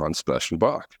of Johann Sebastian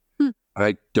Bach.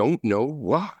 I don't know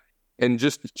why. And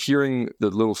just hearing the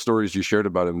little stories you shared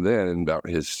about him then and about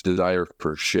his desire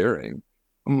for sharing,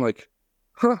 I'm like,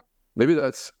 maybe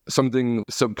that's something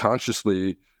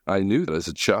subconsciously I knew as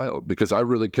a child, because I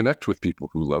really connect with people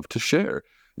who love to share,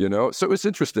 So it's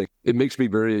interesting. It makes me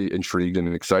very intrigued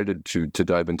and excited to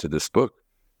dive into this book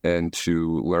and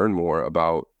to learn more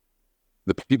about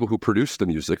the people who produce the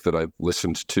music that I've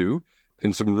listened to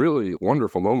in some really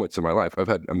wonderful moments in my life. I've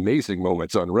had amazing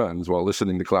moments on runs while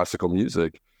listening to classical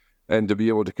music, and to be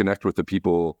able to connect with the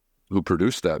people who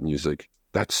produce that music,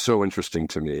 that's so interesting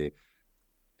to me.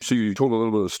 So you told a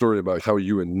little bit of a story about how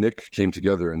you and Nick came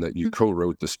together and that you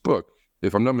co-wrote this book.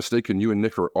 If I'm not mistaken, you and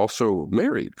Nick are also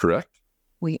married, correct?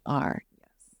 We are, yes.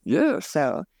 Yes.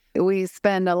 So we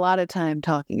spend a lot of time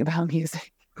talking about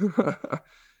music.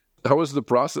 How was the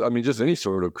process? I mean, just any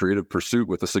sort of creative pursuit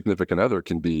with a significant other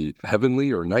can be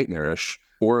heavenly or nightmarish,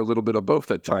 or a little bit of both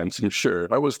at times, I'm sure.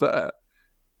 How was that?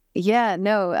 Yeah,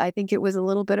 no, I think it was a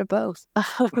little bit of both.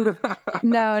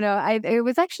 It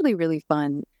was actually really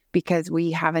fun because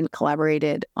we haven't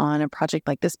collaborated on a project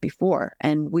like this before.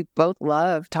 And we both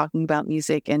love talking about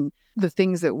music, and the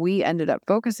things that we ended up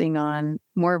focusing on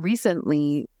more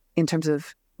recently in terms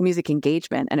of music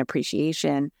engagement and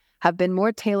appreciation have been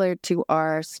more tailored to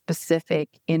our specific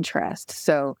interest.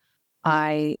 So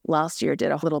I last year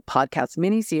did a little podcast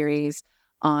mini-series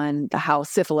on how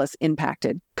syphilis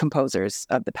impacted composers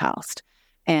of the past.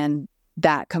 And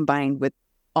that combined with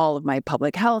all of my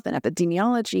public health and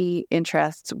epidemiology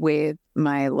interests with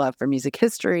my love for music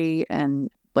history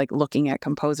and like looking at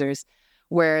composers.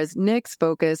 Whereas Nick's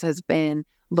focus has been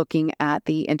looking at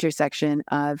the intersection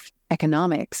of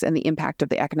economics and the impact of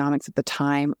the economics at the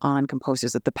time on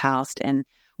composers of the past, and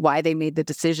why they made the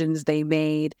decisions they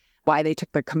made, why they took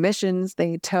the commissions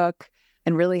they took,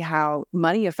 and really how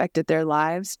money affected their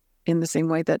lives in the same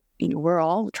way that we're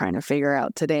all trying to figure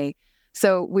out today.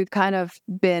 So we've kind of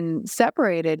been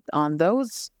separated on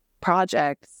those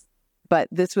projects, but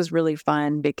this was really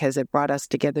fun because it brought us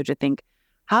together to think,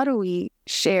 how do we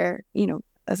share,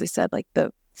 as I said, like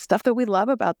the stuff that we love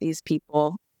about these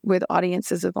people with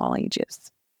audiences of all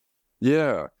ages.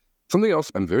 Yeah. Something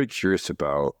else I'm very curious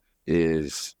about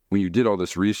is when you did all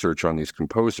this research on these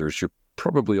composers, you're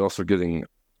probably also getting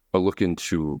a look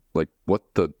into like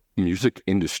what the music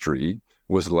industry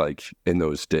was like in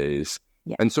those days.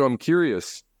 Yeah. And so I'm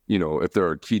curious, if there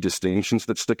are key distinctions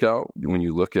that stick out when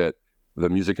you look at the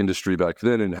music industry back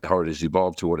then and how it has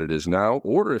evolved to what it is now,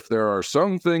 or if there are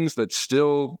some things that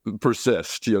still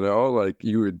persist, like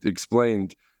you had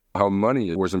explained how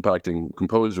money was impacting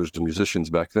composers and musicians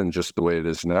back then just the way it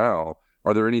is now.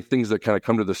 Are there any things that kind of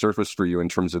come to the surface for you in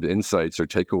terms of insights or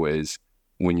takeaways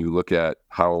when you look at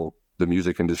how the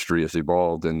music industry has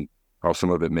evolved and how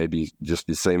some of it may be just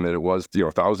the same that it was,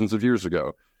 thousands of years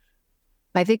ago?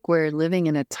 I think we're living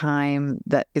in a time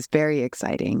that is very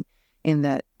exciting in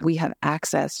that we have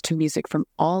access to music from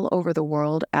all over the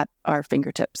world at our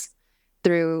fingertips.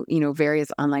 through, various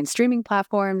online streaming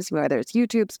platforms, whether it's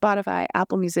YouTube, Spotify,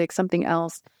 Apple Music, something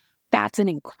else. That's an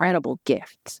incredible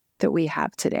gift that we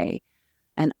have today.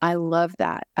 And I love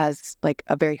that as like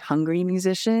a very hungry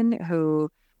musician who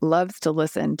loves to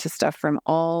listen to stuff from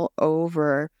all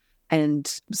over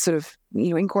and sort of,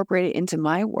 incorporate it into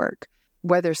my work,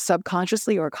 whether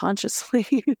subconsciously or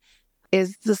consciously,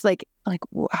 is just like,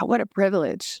 wow, what a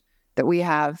privilege that we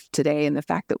have today. And the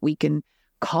fact that we can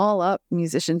call up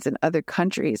musicians in other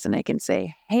countries and I can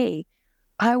say, hey,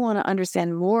 I want to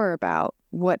understand more about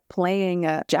what playing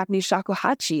a Japanese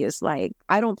shakuhachi is like.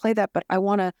 I don't play that, but I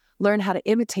want to learn how to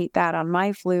imitate that on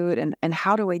my flute. And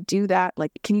how do I do that?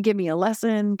 Like, can you give me a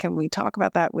lesson? Can we talk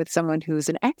about that with someone who's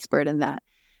an expert in that?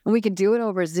 And we can do it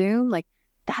over Zoom. Like,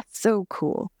 that's so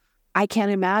cool. I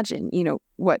can't imagine,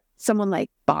 what someone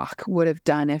like Bach would have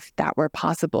done if that were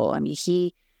possible. I mean,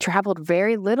 he traveled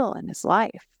very little in his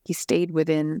life. He stayed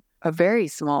within a very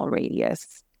small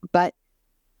radius. But,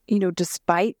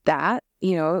 despite that,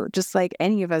 just like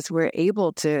any of us, we're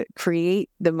able to create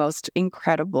the most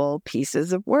incredible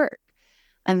pieces of work.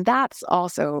 And that's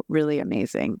also really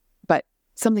amazing. But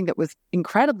something that was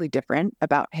incredibly different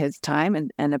about his time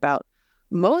and about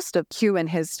most of human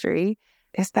history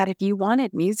is that if you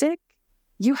wanted music,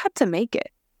 you had to make it.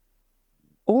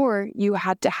 Or you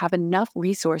had to have enough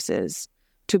resources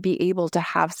to be able to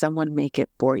have someone make it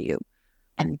for you.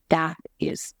 And that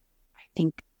is, I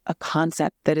think, a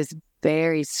concept that is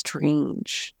very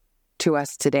strange to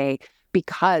us today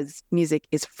because music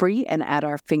is free and at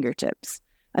our fingertips.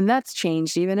 And that's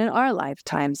changed even in our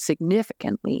lifetime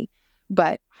significantly.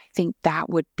 But I think that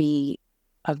would be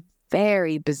a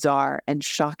very bizarre and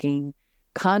shocking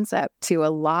concept to a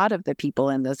lot of the people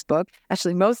in this book,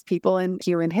 actually most people in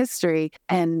human history.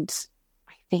 And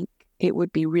I think it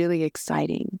would be really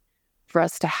exciting for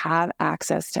us to have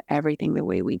access to everything the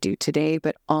way we do today,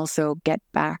 but also get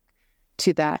back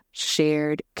to that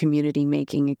shared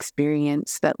community-making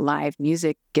experience that live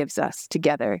music gives us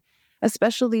together,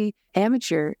 especially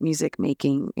amateur music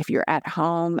making. If you're at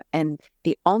home and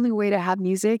the only way to have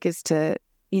music is to,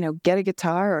 get a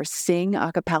guitar or sing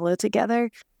a cappella together,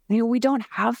 we don't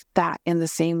have that in the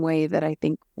same way that I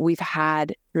think we've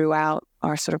had throughout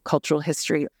our sort of cultural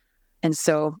history. And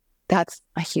so that's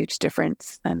a huge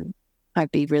difference. And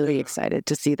I'd be really excited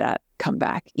to see that come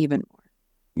back even more.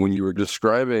 When you were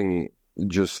describing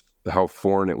just how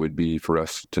foreign it would be for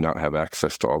us to not have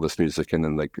access to all this music, and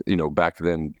then back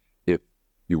then, if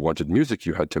you wanted music,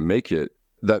 you had to make it,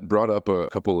 that brought up a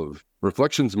couple of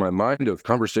reflections in my mind of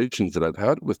conversations that I've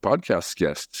had with podcast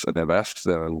guests. And I've asked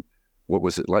them, what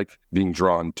was it like being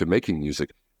drawn to making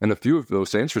music? And a few of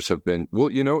those answers have been, well,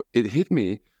 it hit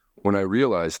me when I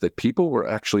realized that people were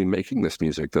actually making this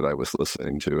music that I was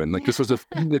listening to. And this was a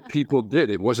thing that people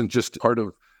did. It wasn't just part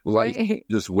of life. Right.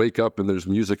 Just wake up and there's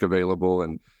music available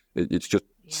and it's just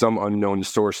some unknown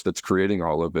source that's creating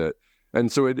all of it.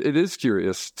 And so it is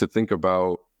curious to think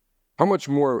about how much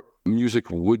more music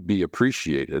would be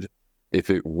appreciated if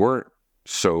it weren't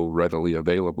so readily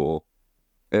available.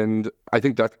 And I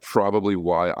think that's probably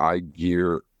why I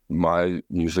gear my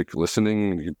music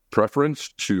listening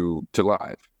preference to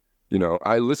live.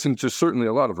 I listen to certainly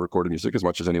a lot of recorded music as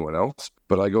much as anyone else,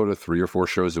 but I go to 3 or 4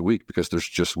 shows a week because there's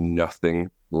just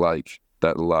nothing like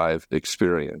that live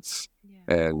experience.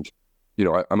 Yeah. And,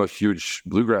 I'm a huge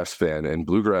bluegrass fan, and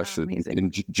bluegrass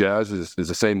and jazz is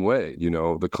the same way.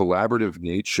 The collaborative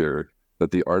nature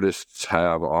that the artists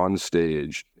have on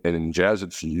stage. And in jazz,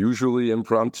 it's usually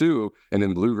impromptu. And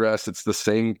in bluegrass, it's the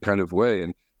same kind of way.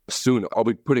 And soon I'll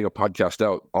be putting a podcast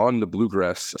out on the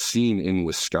bluegrass scene in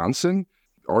Wisconsin.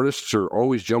 Artists are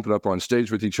always jumping up on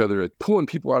stage with each other, pulling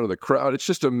people out of the crowd. It's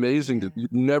just amazing. You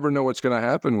never know what's going to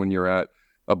happen when you're at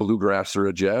a bluegrass or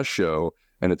a jazz show.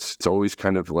 And it's always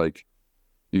kind of like,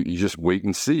 you just wait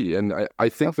and see. And I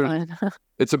think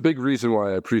it's a big reason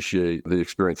why I appreciate the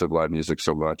experience of live music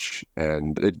so much.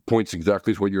 And it points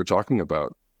exactly to what you're talking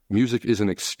about. Music is an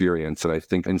experience. And I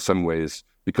think in some ways,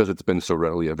 because it's been so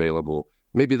readily available,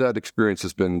 maybe that experience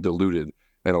has been diluted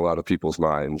in a lot of people's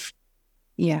minds.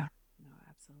 Yeah, no,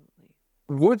 absolutely.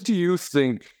 What do you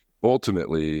think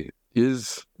ultimately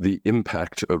is the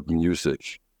impact of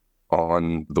music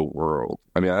on the world?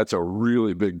 I mean, that's a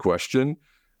really big question.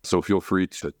 So feel free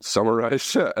to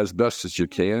summarize as best as you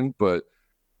can. But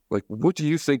what do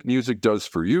you think music does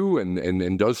for you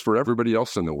and does for everybody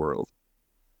else in the world?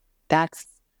 That's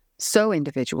so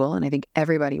individual. And I think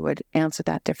everybody would answer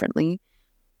that differently.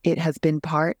 It has been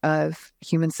part of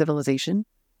human civilization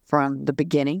from the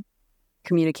beginning.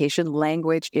 Communication,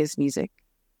 language is music.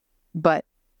 But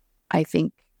I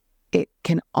think it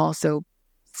can also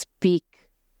speak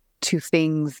to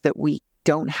things that we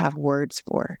don't have words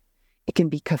for. It can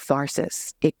be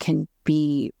catharsis. It can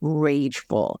be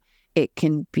rageful. It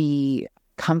can be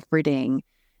comforting.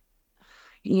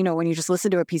 You know, when you just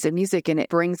listen to a piece of music and it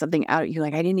brings something out, you're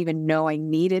like, I didn't even know I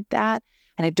needed that.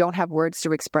 And I don't have words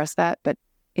to express that, but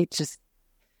it just,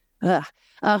 I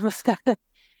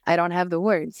don't have the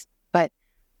words. But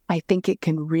I think it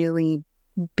can really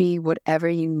be whatever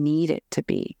you need it to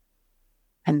be.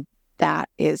 And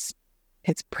it's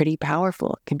pretty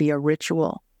powerful. It can be a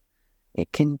ritual.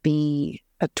 It can be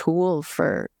a tool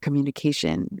for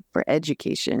communication, for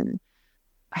education.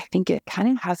 I think it kind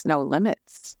of has no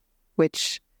limits,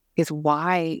 which is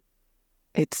why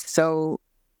it's so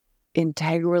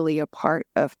integrally a part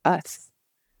of us.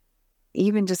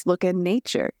 Even just look at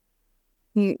nature.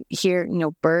 You hear,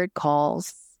 bird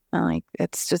calls. Like,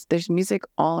 it's just, there's music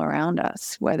all around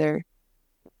us, whether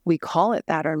we call it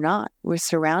that or not. We're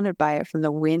surrounded by it, from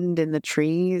the wind in the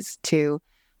trees to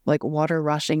like water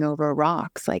rushing over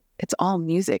rocks. Like, it's all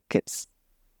music. It's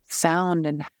sound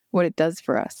and what it does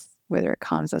for us, whether it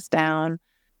calms us down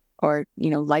or,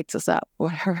 lights us up,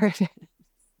 whatever it is.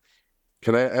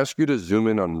 Can I ask you to zoom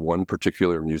in on one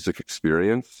particular music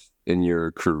experience in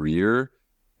your career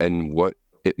and what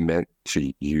it meant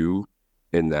to you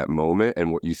in that moment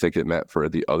and what you think it meant for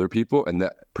the other people? And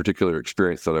that particular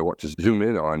experience that I want to zoom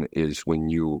in on is when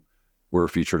you were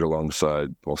featured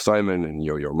alongside Paul Simon and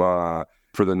Yo-Yo Ma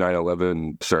for the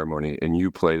 9/11 ceremony, and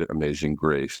you played Amazing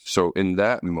Grace. So in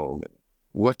that moment,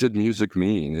 what did music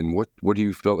mean? And what do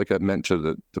you feel like that meant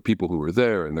to the people who were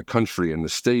there and the country and the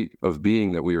state of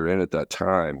being that we were in at that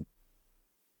time?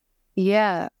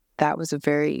 Yeah, that was a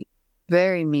very,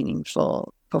 very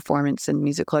meaningful performance and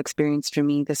musical experience for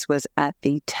me. This was at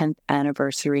the 10th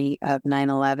anniversary of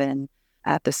 9/11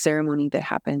 at the ceremony that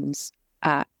happens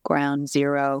at Ground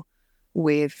Zero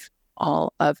with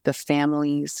all of the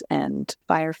families and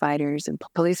firefighters and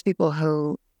police people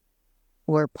who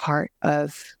were part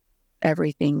of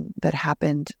everything that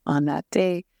happened on that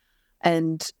day.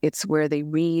 And it's where they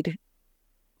read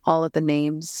all of the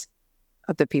names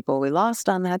of the people we lost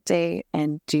on that day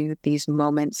and do these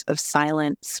moments of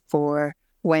silence for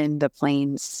when the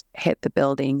planes hit the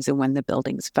buildings and when the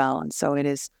buildings fell. And so it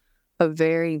is a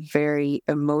very, very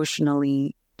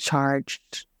emotionally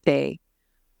charged day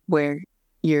where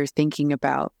you're thinking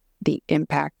about the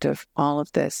impact of all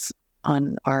of this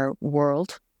on our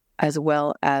world, as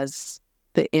well as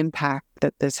the impact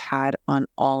that this had on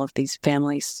all of these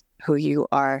families who you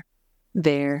are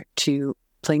there to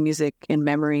play music in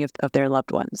memory of their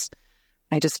loved ones.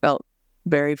 I just felt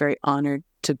very, very honored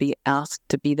to be asked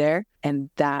to be there. And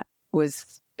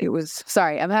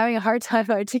sorry, I'm having a hard time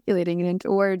articulating it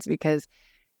into words because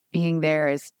being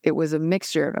there it was a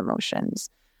mixture of emotions,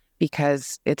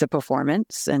 because it's a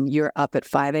performance and you're up at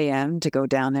 5 a.m. to go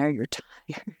down there. You're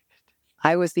tired.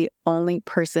 I was the only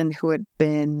person who had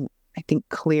been, I think,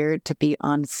 cleared to be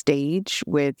on stage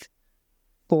with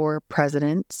 4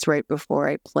 presidents right before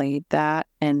I played that.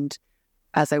 And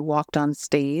as I walked on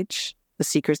stage, the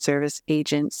Secret Service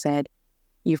agent said,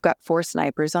 "You've got 4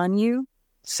 snipers on you,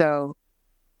 so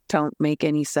don't make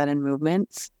any sudden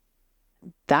movements."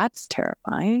 That's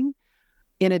terrifying.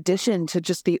 In addition to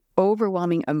just the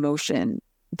overwhelming emotion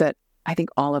that I think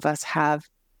all of us have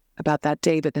about that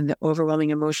day, but then the overwhelming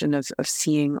emotion of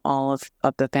seeing all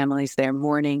of the families there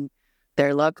mourning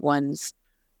their loved ones.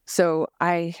 So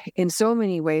I, in so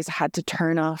many ways, had to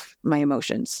turn off my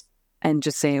emotions and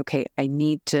just say, okay, I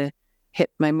need to hit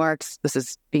my marks. This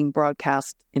is being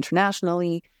broadcast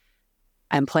internationally.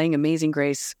 I'm playing Amazing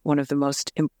Grace, one of the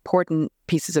most important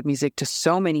pieces of music to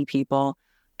so many people,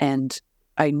 and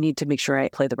I need to make sure I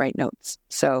play the right notes.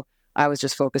 So I was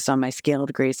just focused on my scale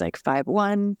degrees, like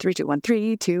 5-1, 3-2-1,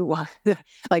 3-2-1,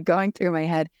 like going through my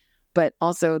head. But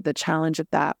also the challenge of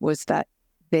that was that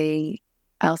they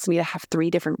asked me to have 3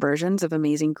 different versions of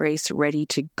Amazing Grace ready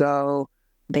to go.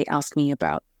 They asked me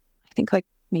about, I think, like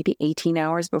maybe 18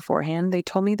 hours beforehand. They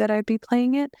told me that I'd be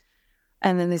playing it.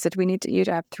 And then they said, we need you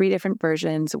to have 3 different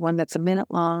versions, one that's a minute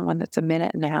long, one that's a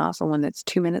minute and a half, and one that's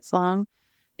 2 minutes long,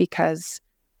 because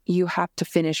you have to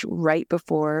finish right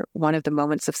before one of the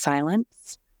moments of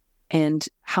silence. And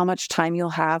how much time you'll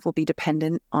have will be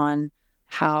dependent on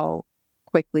how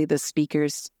quickly the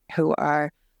speakers who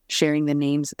are sharing the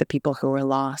names of the people who were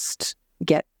lost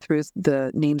get through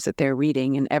the names that they're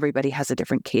reading, and everybody has a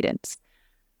different cadence.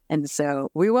 And so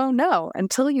we won't know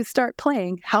until you start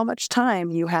playing how much time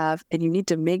you have, and you need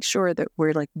to make sure that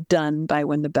we're like done by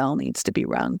when the bell needs to be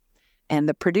rung. And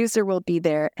the producer will be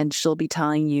there and she'll be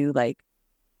telling you like,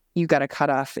 you got to cut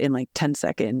off in like 10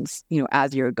 seconds,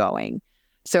 as you're going.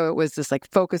 So it was just like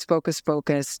focus, focus,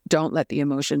 focus. Don't let the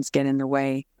emotions get in the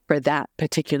way. for that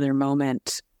particular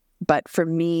moment. But for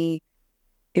me,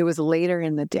 it was later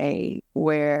in the day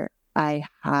where I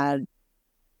had,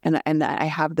 and I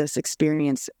have this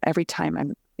experience every time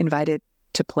I'm invited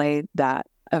to play that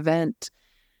event,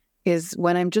 is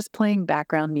when I'm just playing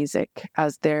background music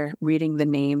as they're reading the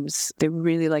names. They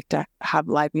really like to have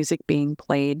live music being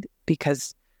played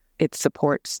because it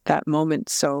supports that moment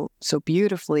so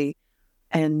beautifully.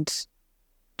 And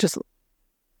just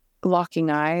locking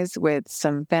eyes with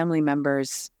some family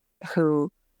members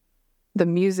who the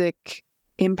music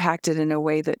impacted in a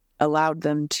way that allowed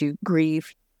them to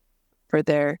grieve for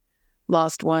their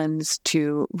lost ones,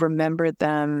 to remember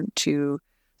them, to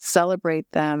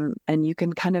celebrate them. And you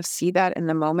can kind of see that in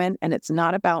the moment. And it's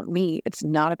not about me. It's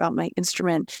not about my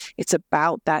instrument. It's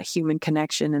about that human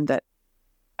connection, and that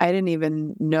I didn't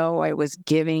even know I was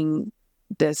giving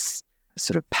this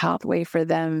sort of pathway for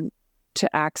them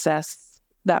to access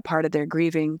that part of their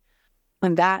grieving.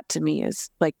 And that to me is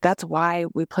like, that's why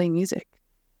we play music.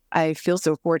 I feel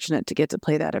so fortunate to get to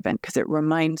play that event because it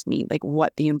reminds me like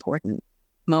what the important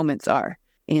moments are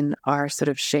in our sort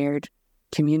of shared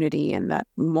community and that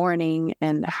mourning,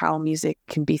 and how music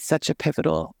can be such a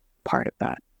pivotal part of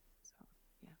that. So,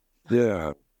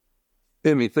 Yeah.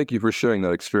 Amy, thank you for sharing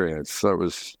that experience. That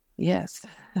was, yes.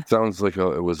 sounds like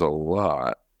it was a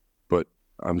lot, but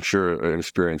I'm sure an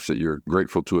experience that you're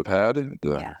grateful to have had.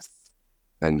 Yes.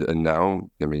 And now,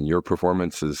 I mean, your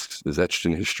performance is etched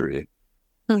in history.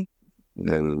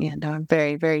 And I'm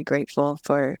very, very grateful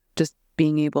for just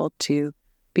being able to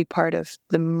be part of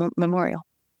the memorial.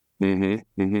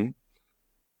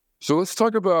 So let's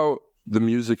talk about the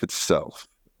music itself.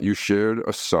 You shared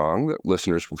a song that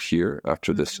listeners will hear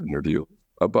after this interview,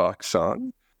 a Bach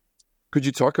song. Could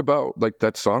you talk about like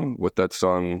that song, what that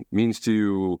song means to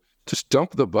you? Just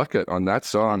dump the bucket on that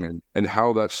song and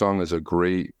how that song is a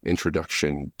great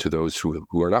introduction to those who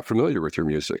are not familiar with your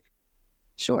music.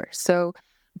 Sure. So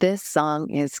this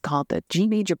song is called the G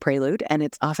Major Prelude, and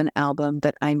it's off an album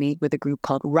that I made with a group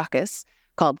called Ruckus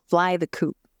called Fly the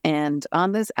Coop. And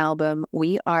on this album,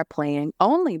 we are playing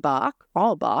only Bach,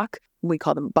 all Bach. We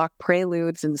call them Bach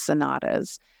preludes and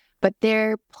sonatas, but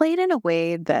they're played in a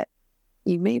way that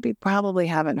you probably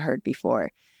haven't heard before.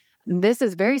 This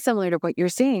is very similar to what you're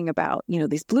saying about,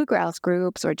 these bluegrass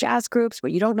groups or jazz groups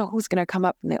where you don't know who's going to come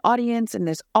up from the audience, and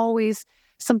there's always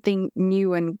something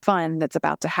new and fun that's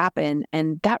about to happen.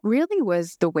 And that really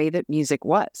was the way that music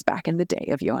was back in the day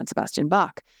of Johann Sebastian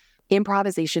Bach.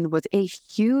 Improvisation was a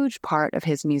huge part of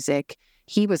his music.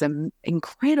 He was an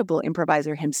incredible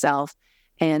improviser himself.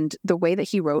 And the way that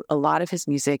he wrote a lot of his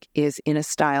music is in a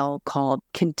style called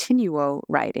continuo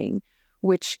writing,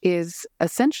 which is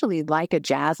essentially like a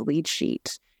jazz lead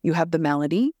sheet. You have the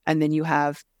melody, and then you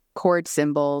have chord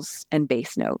symbols and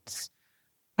bass notes.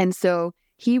 And so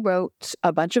he wrote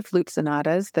a bunch of flute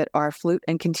sonatas that are flute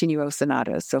and continuo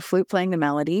sonatas. So flute playing the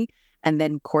melody, and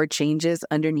then chord changes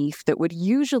underneath that would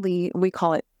usually,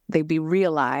 they'd be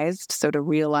realized. So to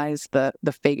realize the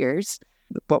figures,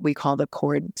 what we call the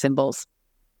chord symbols,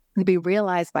 they'd be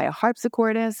realized by a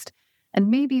harpsichordist, and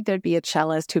maybe there'd be a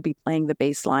cellist who'd be playing the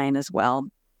bass line as well.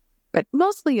 But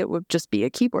mostly it would just be a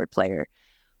keyboard player.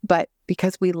 But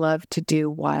because we love to do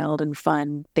wild and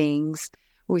fun things,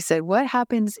 we said, what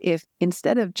happens if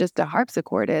instead of just a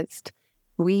harpsichordist,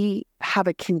 we have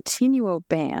a continuo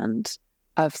band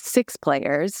of 6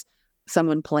 players,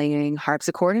 someone playing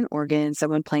harpsichord and organ,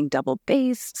 someone playing double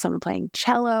bass, someone playing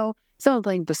cello, someone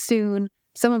playing bassoon,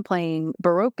 someone playing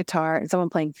Baroque guitar, and someone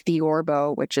playing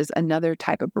theorbo, which is another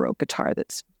type of Baroque guitar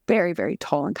that's very, very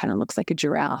tall and kind of looks like a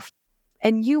giraffe.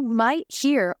 And you might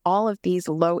hear all of these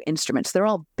low instruments. They're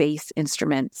all bass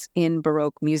instruments in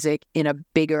Baroque music in a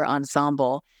bigger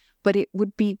ensemble. But it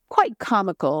would be quite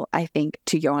comical, I think,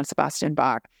 to Johann Sebastian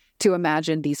Bach to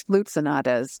imagine these flute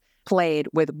sonatas played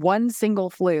with one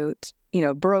single flute.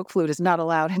 Baroque flute is not a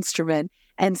loud instrument,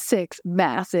 and 6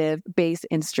 massive bass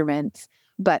instruments.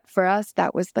 But for us,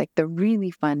 that was like the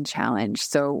really fun challenge.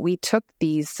 So we took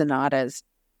these sonatas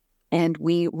and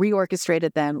we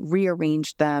reorchestrated them,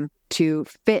 rearranged them to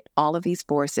fit all of these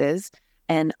forces.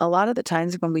 And a lot of the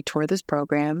times when we tour this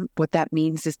program, what that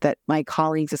means is that my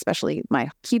colleagues, especially my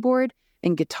keyboard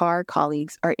and guitar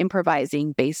colleagues, are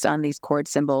improvising based on these chord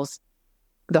symbols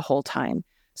the whole time.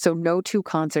 So no 2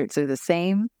 concerts are the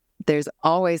same. There's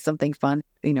always something fun.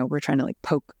 We're trying to like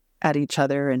poke at each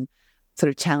other and sort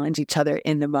of challenge each other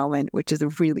in the moment, which is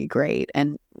really great.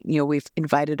 And, we've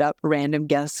invited up random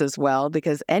guests as well,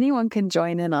 because anyone can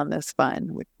join in on this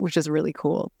fun, which is really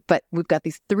cool. But we've got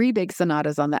these 3 big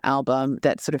sonatas on the album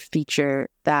that sort of feature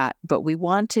that. But we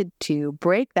wanted to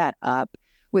break that up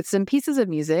with some pieces of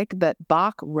music that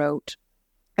Bach wrote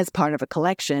as part of a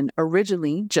collection,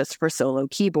 originally just for solo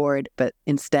keyboard, but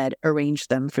instead arranged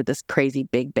them for this crazy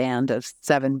big band of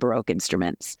 7 Baroque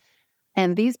instruments.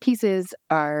 And these pieces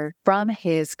are from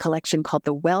his collection called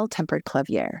The Well-Tempered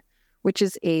Clavier, which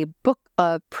is a book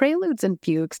of preludes and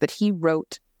fugues that he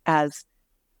wrote as,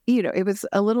 it was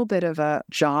a little bit of a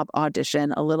job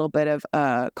audition, a little bit of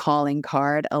a calling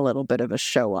card, a little bit of a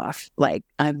show off, like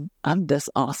I'm this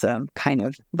awesome kind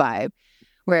of vibe,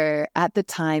 where at the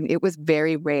time it was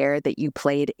very rare that you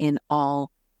played in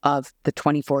all of the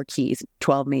 24 keys,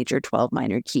 12 major, 12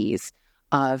 minor keys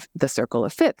of the circle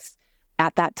of fifths.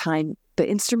 At that time, the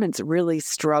instruments really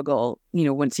struggle,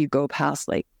 once you go past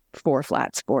like 4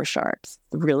 flats, 4 sharps,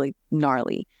 really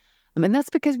gnarly. And that's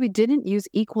because we didn't use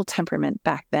equal temperament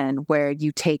back then, where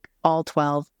you take all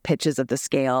 12 pitches of the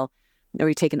scale, or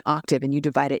you take an octave and you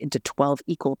divide it into 12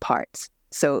 equal parts.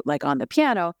 So like on the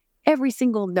piano, every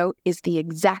single note is the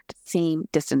exact same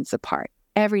distance apart.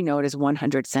 Every note is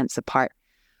 100 cents apart.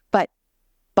 But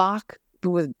Bach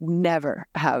would never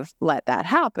have let that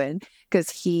happen, because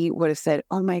he would have said,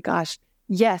 oh my gosh,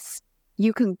 yes,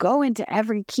 you can go into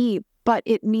every key, but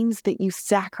it means that you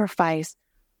sacrifice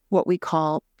what we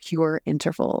call pure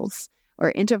intervals,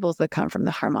 or intervals that come from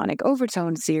the harmonic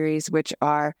overtone series, which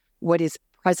are what is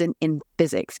present in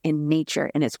physics, in nature.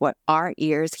 And it's what our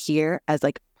ears hear as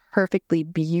like perfectly,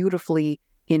 beautifully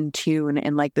in tune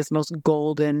in like this most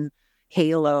golden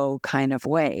halo kind of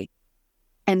way.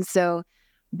 And so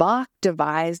Bach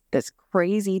devised this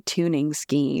crazy tuning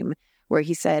scheme where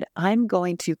he said, I'm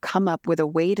going to come up with a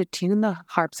way to tune the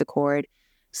harpsichord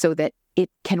so that it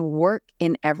can work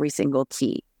in every single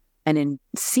key. And in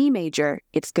C major,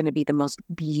 it's going to be the most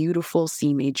beautiful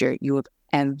C major you have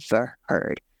ever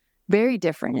heard. Very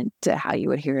different to how you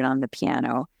would hear it on the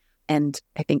piano. And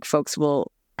I think folks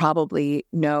will probably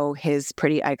know his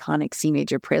pretty iconic C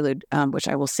major prelude, which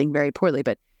I will sing very poorly,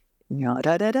 but you kind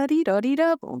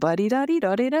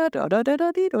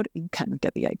of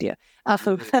get the idea.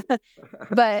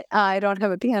 But I don't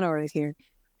have a piano right here.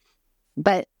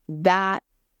 But that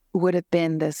would have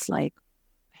been this like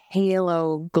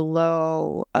halo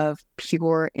glow of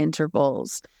pure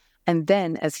intervals. And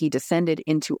then as he descended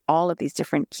into all of these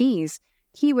different keys,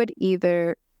 he would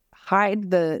either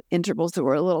hide the intervals that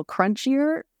were a little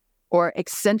crunchier or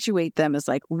accentuate them as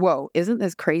like, whoa, isn't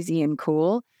this crazy and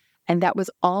cool? And that was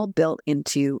all built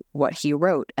into what he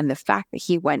wrote. And the fact that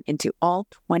he went into all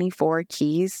 24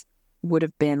 keys would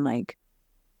have been like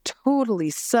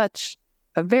totally such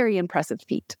a very impressive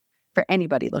feat for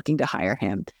anybody looking to hire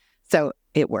him. So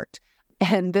it worked.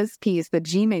 And this piece, the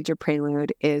G major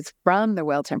prelude, is from the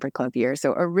Well-Tempered Clavier.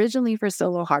 So originally for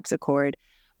solo harpsichord,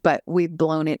 but we've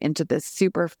blown it into this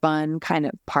super fun kind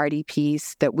of party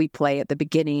piece that we play at the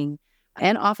beginning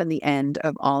and often the end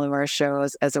of all of our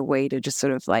shows as a way to just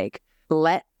sort of like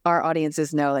let our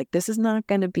audiences know, like, this is not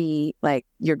going to be like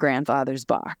your grandfather's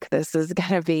Bach. This is going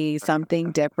to be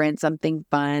something different, something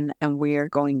fun. And we're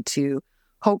going to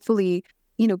hopefully,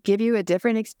 give you a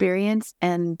different experience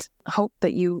and hope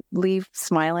that you leave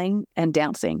smiling and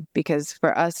dancing. Because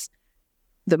for us,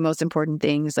 the most important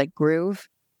thing is like groove.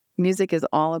 Music is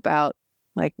all about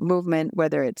like movement,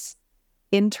 whether it's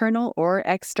internal or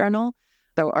external.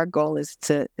 So our goal is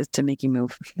to make you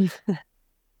move.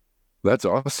 That's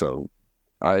awesome.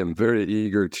 I am very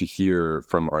eager to hear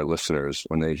from our listeners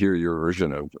when they hear your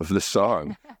version of this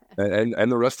song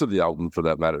and the rest of the album for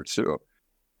that matter too.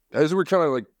 As we're kind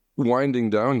of like winding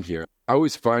down here, I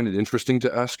always find it interesting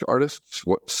to ask artists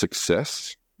what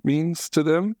success means to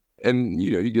them. And,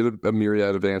 you get a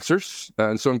myriad of answers.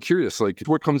 And so I'm curious, like,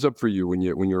 what comes up for you when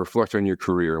you reflect on your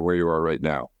career and where you are right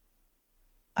now?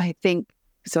 I think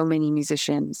so many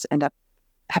musicians end up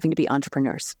having to be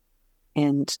entrepreneurs.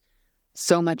 And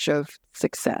so much of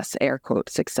success, air quote,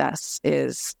 success,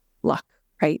 is luck,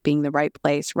 right? Being the right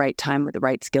place, right time with the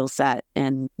right skill set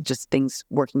and just things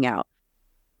working out.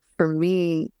 For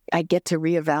me, I get to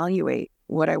reevaluate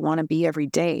what I want to be every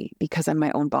day because I'm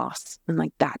my own boss. And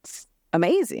like, that's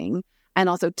amazing and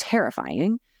also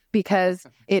terrifying because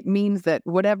it means that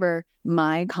whatever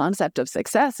my concept of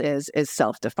success is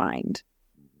self-defined.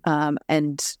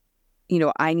 And,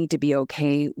 I need to be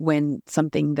okay when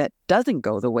something that doesn't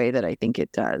go the way that I think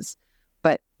it does.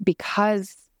 But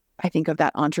because I think of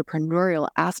that entrepreneurial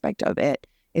aspect of it,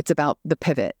 it's about the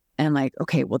pivot and like,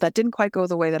 okay, well, that didn't quite go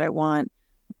the way that I want,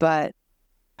 but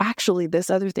actually this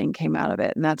other thing came out of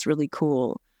it and that's really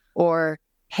cool. Or,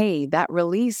 hey, that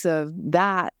release of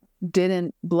that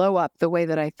didn't blow up the way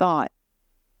that I thought.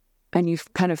 And you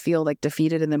kind of feel like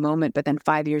defeated in the moment, but then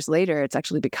 5 years later, it's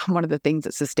actually become one of the things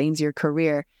that sustains your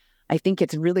career. I think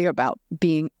it's really about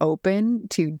being open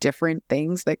to different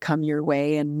things that come your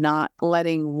way and not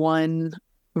letting one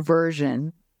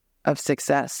version of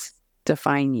success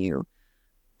define you.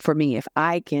 For me, if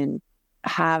I can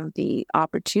have the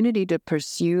opportunity to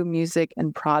pursue music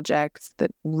and projects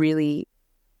that really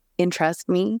interest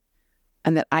me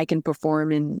and that I can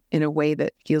perform in a way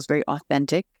that feels very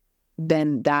authentic,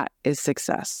 then that is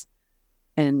success.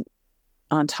 And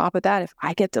on top of that, if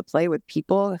I get to play with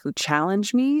people who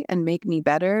challenge me and make me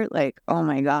better, like, oh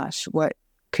my gosh, what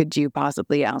could you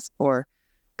possibly ask for?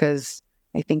 Because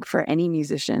I think for any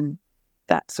musician,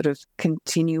 that sort of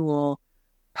continual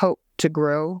hope to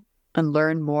grow and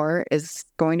learn more is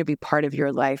going to be part of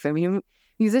your life. I mean,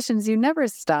 musicians, you never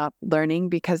stop learning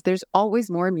because there's always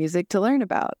more music to learn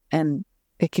about. And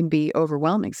it can be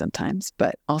overwhelming sometimes,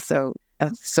 but also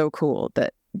it's so cool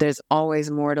that there's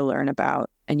always more to learn about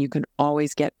and you can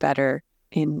always get better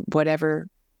in whatever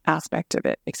aspect of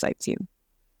it excites you.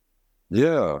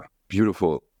 Yeah,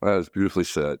 beautiful. That was beautifully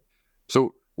said.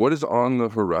 So what is on the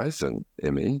horizon,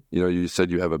 Emmy? You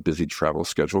said you have a busy travel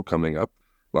schedule coming up,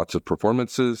 lots of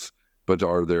performances, but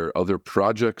are there other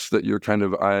projects that you're kind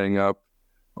of eyeing up?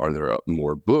 Are there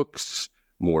more books,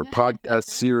 more podcast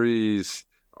series?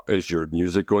 Is your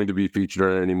music going to be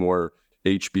featured on any more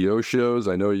HBO shows?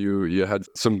 I know you had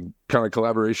some kind of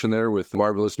collaboration there with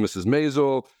Marvelous Mrs.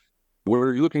 Maisel. What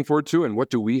are you looking forward to, and what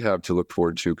do we have to look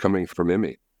forward to coming from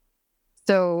Emmy?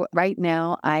 So right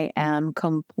now I am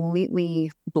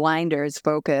completely blinders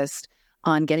focused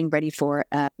on getting ready for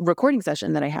a recording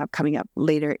session that I have coming up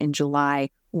later in July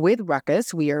with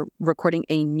Ruckus. We are recording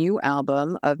a new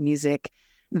album of music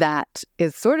that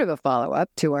is sort of a follow-up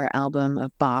to our album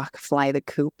of Bach, Fly the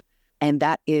Coop. And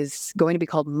that is going to be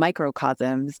called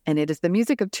Microcosms. And it is the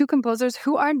music of two composers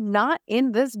who are not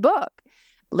in this book.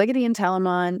 Ligeti and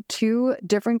Telemann, two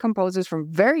different composers from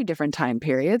very different time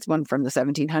periods, one from the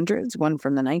 1700s, one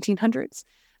from the 1900s,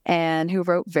 and who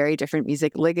wrote very different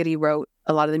music. Ligeti wrote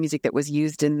a lot of the music that was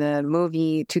used in the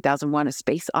movie 2001: A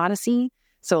Space Odyssey.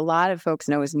 So a lot of folks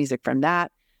know his music from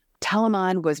that.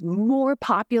 Telemann was more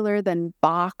popular than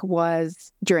Bach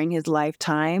was during his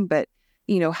lifetime, but,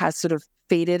 has sort of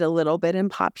faded a little bit in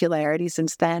popularity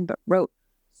since then, but wrote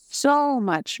so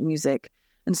much music.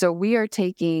 And so we are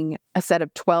taking a set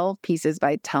of 12 pieces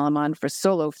by Telemann for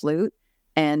solo flute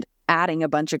and adding a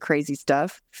bunch of crazy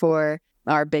stuff for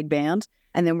our big band.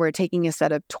 And then we're taking a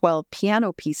set of 12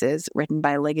 piano pieces written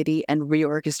by Ligeti and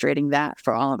reorchestrating that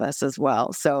for all of us as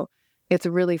well. So it's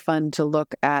really fun to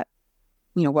look at,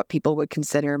 what people would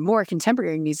consider more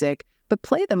contemporary music, but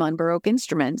play them on Baroque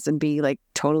instruments and be like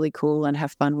totally cool and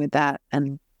have fun with that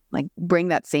and like bring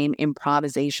that same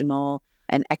improvisational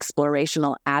and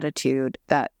explorational attitude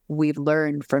that we've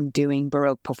learned from doing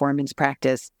Baroque performance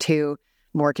practice to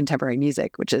more contemporary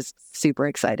music, which is super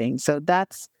exciting. So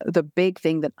that's the big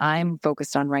thing that I'm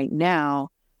focused on right now.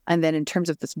 And then in terms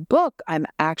of this book, I'm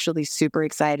actually super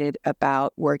excited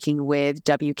about working with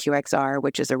WQXR,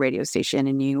 which is a radio station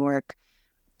in New York,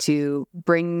 to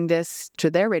bring this to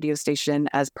their radio station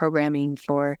as programming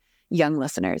for young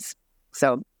listeners.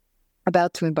 So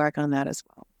about to embark on that as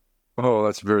well. Oh,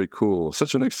 that's very cool.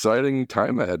 Such an exciting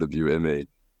time ahead of you, Emmy.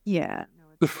 Yeah.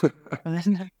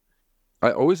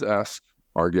 I always ask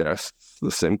our guests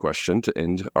the same question to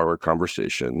end our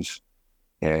conversations.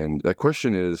 And that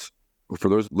question is, for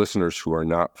those listeners who are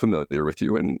not familiar with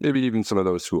you, and maybe even some of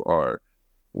those who are,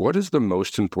 what is the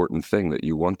most important thing that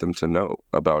you want them to know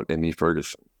about Emmy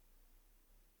Ferguson?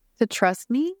 To trust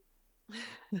me.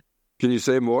 Can you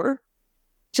say more?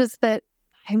 Just that,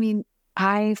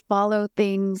 I follow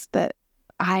things that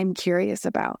I'm curious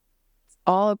about. It's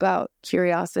all about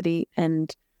curiosity,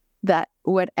 and that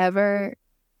whatever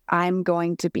I'm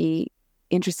going to be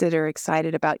interested or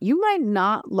excited about, you might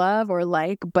not love or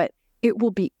like, but it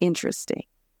will be interesting.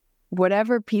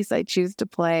 Whatever piece I choose to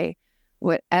play,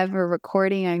 whatever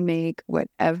recording I make,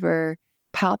 whatever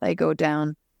path I go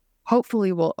down,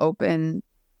 hopefully will open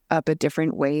up a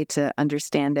different way to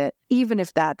understand it, even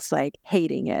if that's like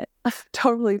hating it. I'm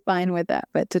totally fine with that,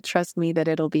 but to trust me that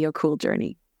it'll be a cool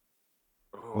journey.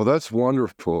 Oh, that's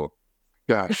wonderful.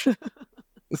 Gosh,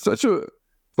 it's such a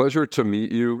pleasure to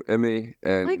meet you, Emmy,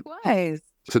 and likewise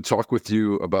to talk with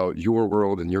you about your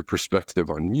world and your perspective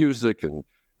on music and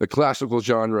the classical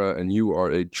genre. And you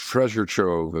are a treasure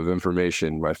trove of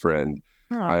information, my friend.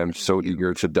 Oh, I am so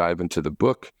eager to dive into the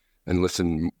book and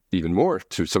listen even more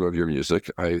to some of your music.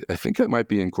 I think I might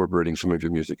be incorporating some of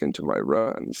your music into my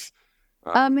runs.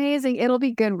 Amazing. It'll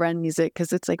be good run music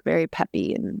because it's like very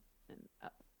peppy and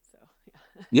up. So,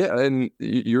 Yeah, and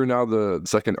you're now the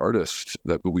second artist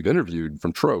that we've interviewed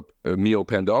from Trope, Emil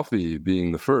Pandolfi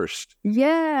being the first.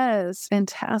 Yes,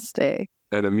 fantastic.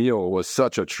 And Emil was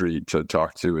such a treat to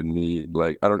talk to and meet.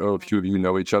 Like, I don't know if two of you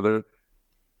know each other.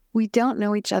 We don't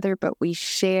know each other, but we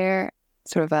share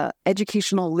sort of a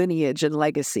educational lineage and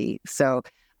legacy. So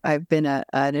I've been an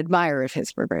admirer of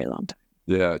his for a very long time.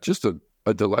 Yeah, just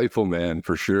a delightful man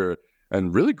for sure.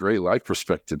 And really great life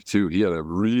perspective too. He had a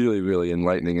really, really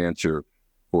enlightening answer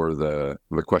for the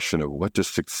question of what does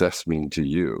success mean to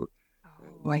you?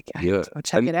 Oh, I'll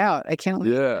check it out. I can't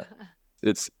wait. Yeah,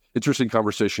 it's interesting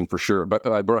conversation for sure. But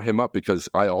I brought him up because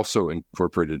I also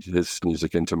incorporated his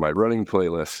music into my running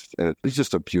playlist. And he's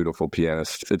just a beautiful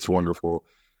pianist. It's wonderful.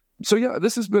 So yeah,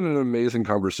 this has been an amazing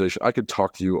conversation. I could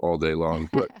talk to you all day long,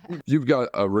 but you've got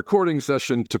a recording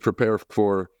session to prepare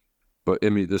for. But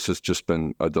Emmy, this has just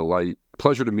been a delight.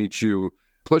 Pleasure to meet you.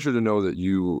 Pleasure to know that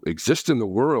you exist in the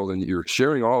world and you're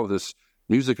sharing all of this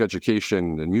music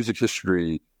education and music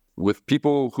history with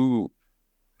people who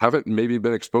haven't maybe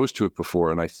been exposed to it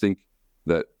before. And I think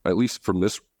that, at least from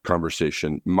this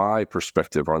conversation, my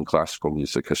perspective on classical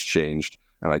music has changed.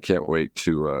 And I can't wait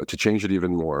to change it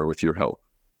even more with your help.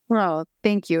 Well,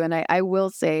 thank you. And I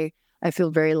will say, I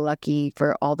feel very lucky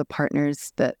for all the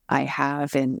partners that I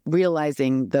have and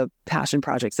realizing the passion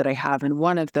projects that I have. And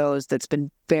one of those that's been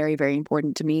very, very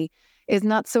important to me is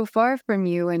not so far from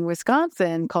you in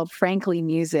Wisconsin, called Frankly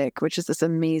Music, which is this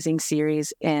amazing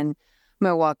series in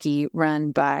Milwaukee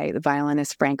run by the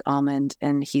violinist Frank Almond.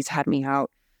 And he's had me out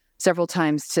several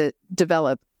times to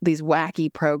develop these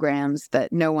wacky programs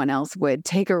that no one else would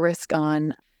take a risk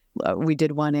on. We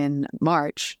did one in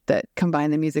March that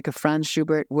combined the music of Franz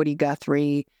Schubert, Woody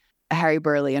Guthrie, Harry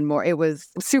Burleigh, and more. It was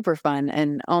super fun,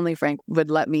 and only Frank would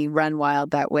let me run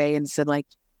wild that way and said, like,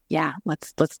 yeah,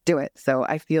 let's do it. So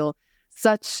I feel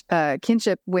such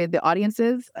kinship with the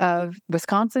audiences of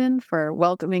Wisconsin for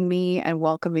welcoming me and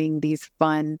welcoming these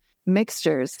fun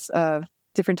mixtures of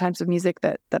different types of music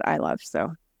that I love.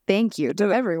 So thank you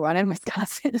to everyone in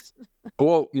Wisconsin.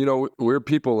 Well, we're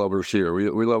people lovers here.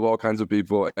 We love all kinds of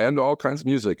people and all kinds of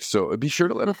music. So be sure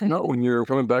to let us know when you're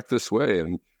coming back this way,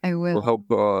 and I will.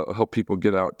 We'll help people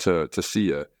get out to see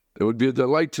you. It would be a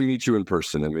delight to meet you in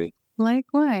person, Emmy.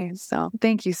 Likewise. So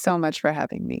thank you so much for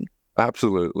having me.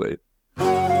 Absolutely.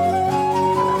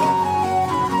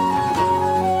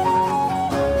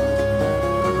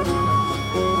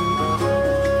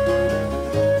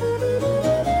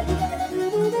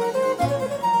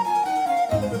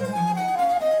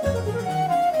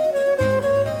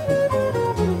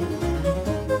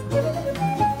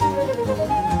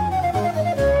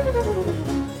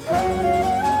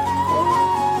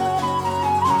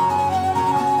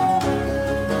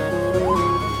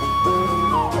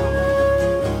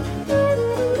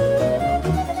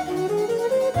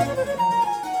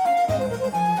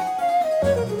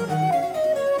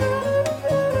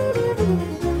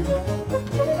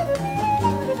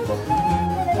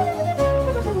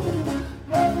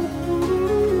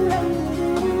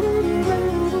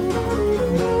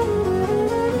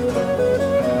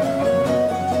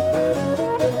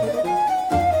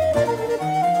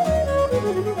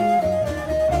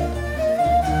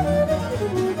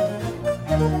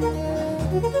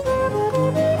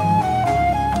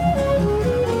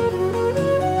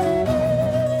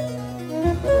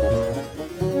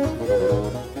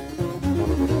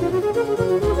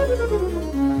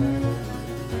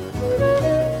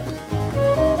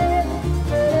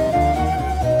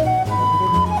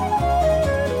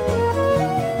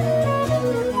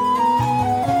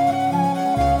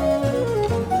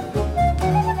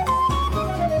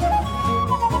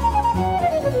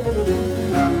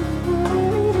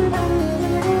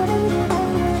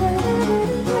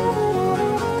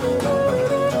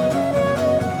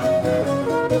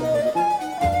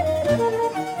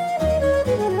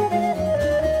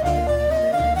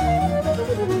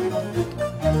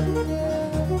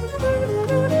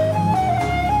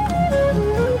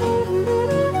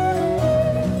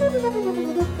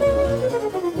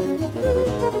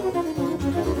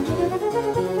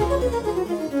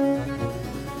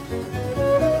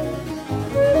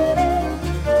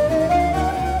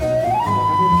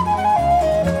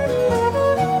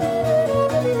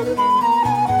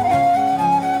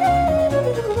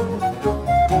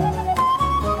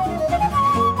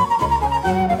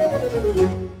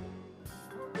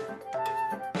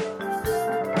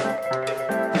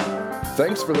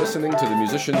 Thanks for listening to the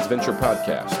Musicians Venture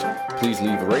podcast. Please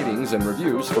leave ratings and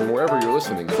reviews from wherever you're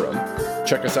listening from.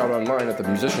 Check us out online at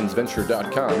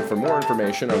themusiciansventure.com for more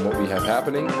information on what we have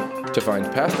happening, to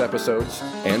find past episodes,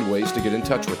 and ways to get in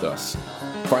touch with us.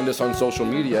 Find us on social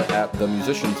media at The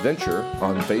Musicians Venture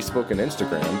on Facebook and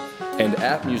Instagram, and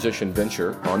at Musician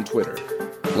Venture on Twitter.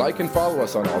 Like and follow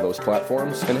us on all those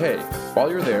platforms, and hey,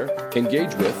 while you're there,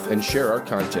 engage with and share our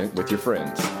content with your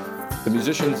friends. The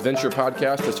Musicians Venture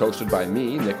podcast is hosted by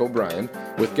me, Nick O'Brien,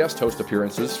 with guest host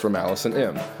appearances from Allison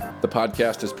M. The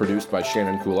podcast is produced by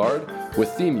Shannon Coulard,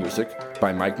 with theme music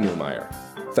by Mike Newmeyer.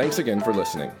 Thanks again for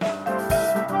listening.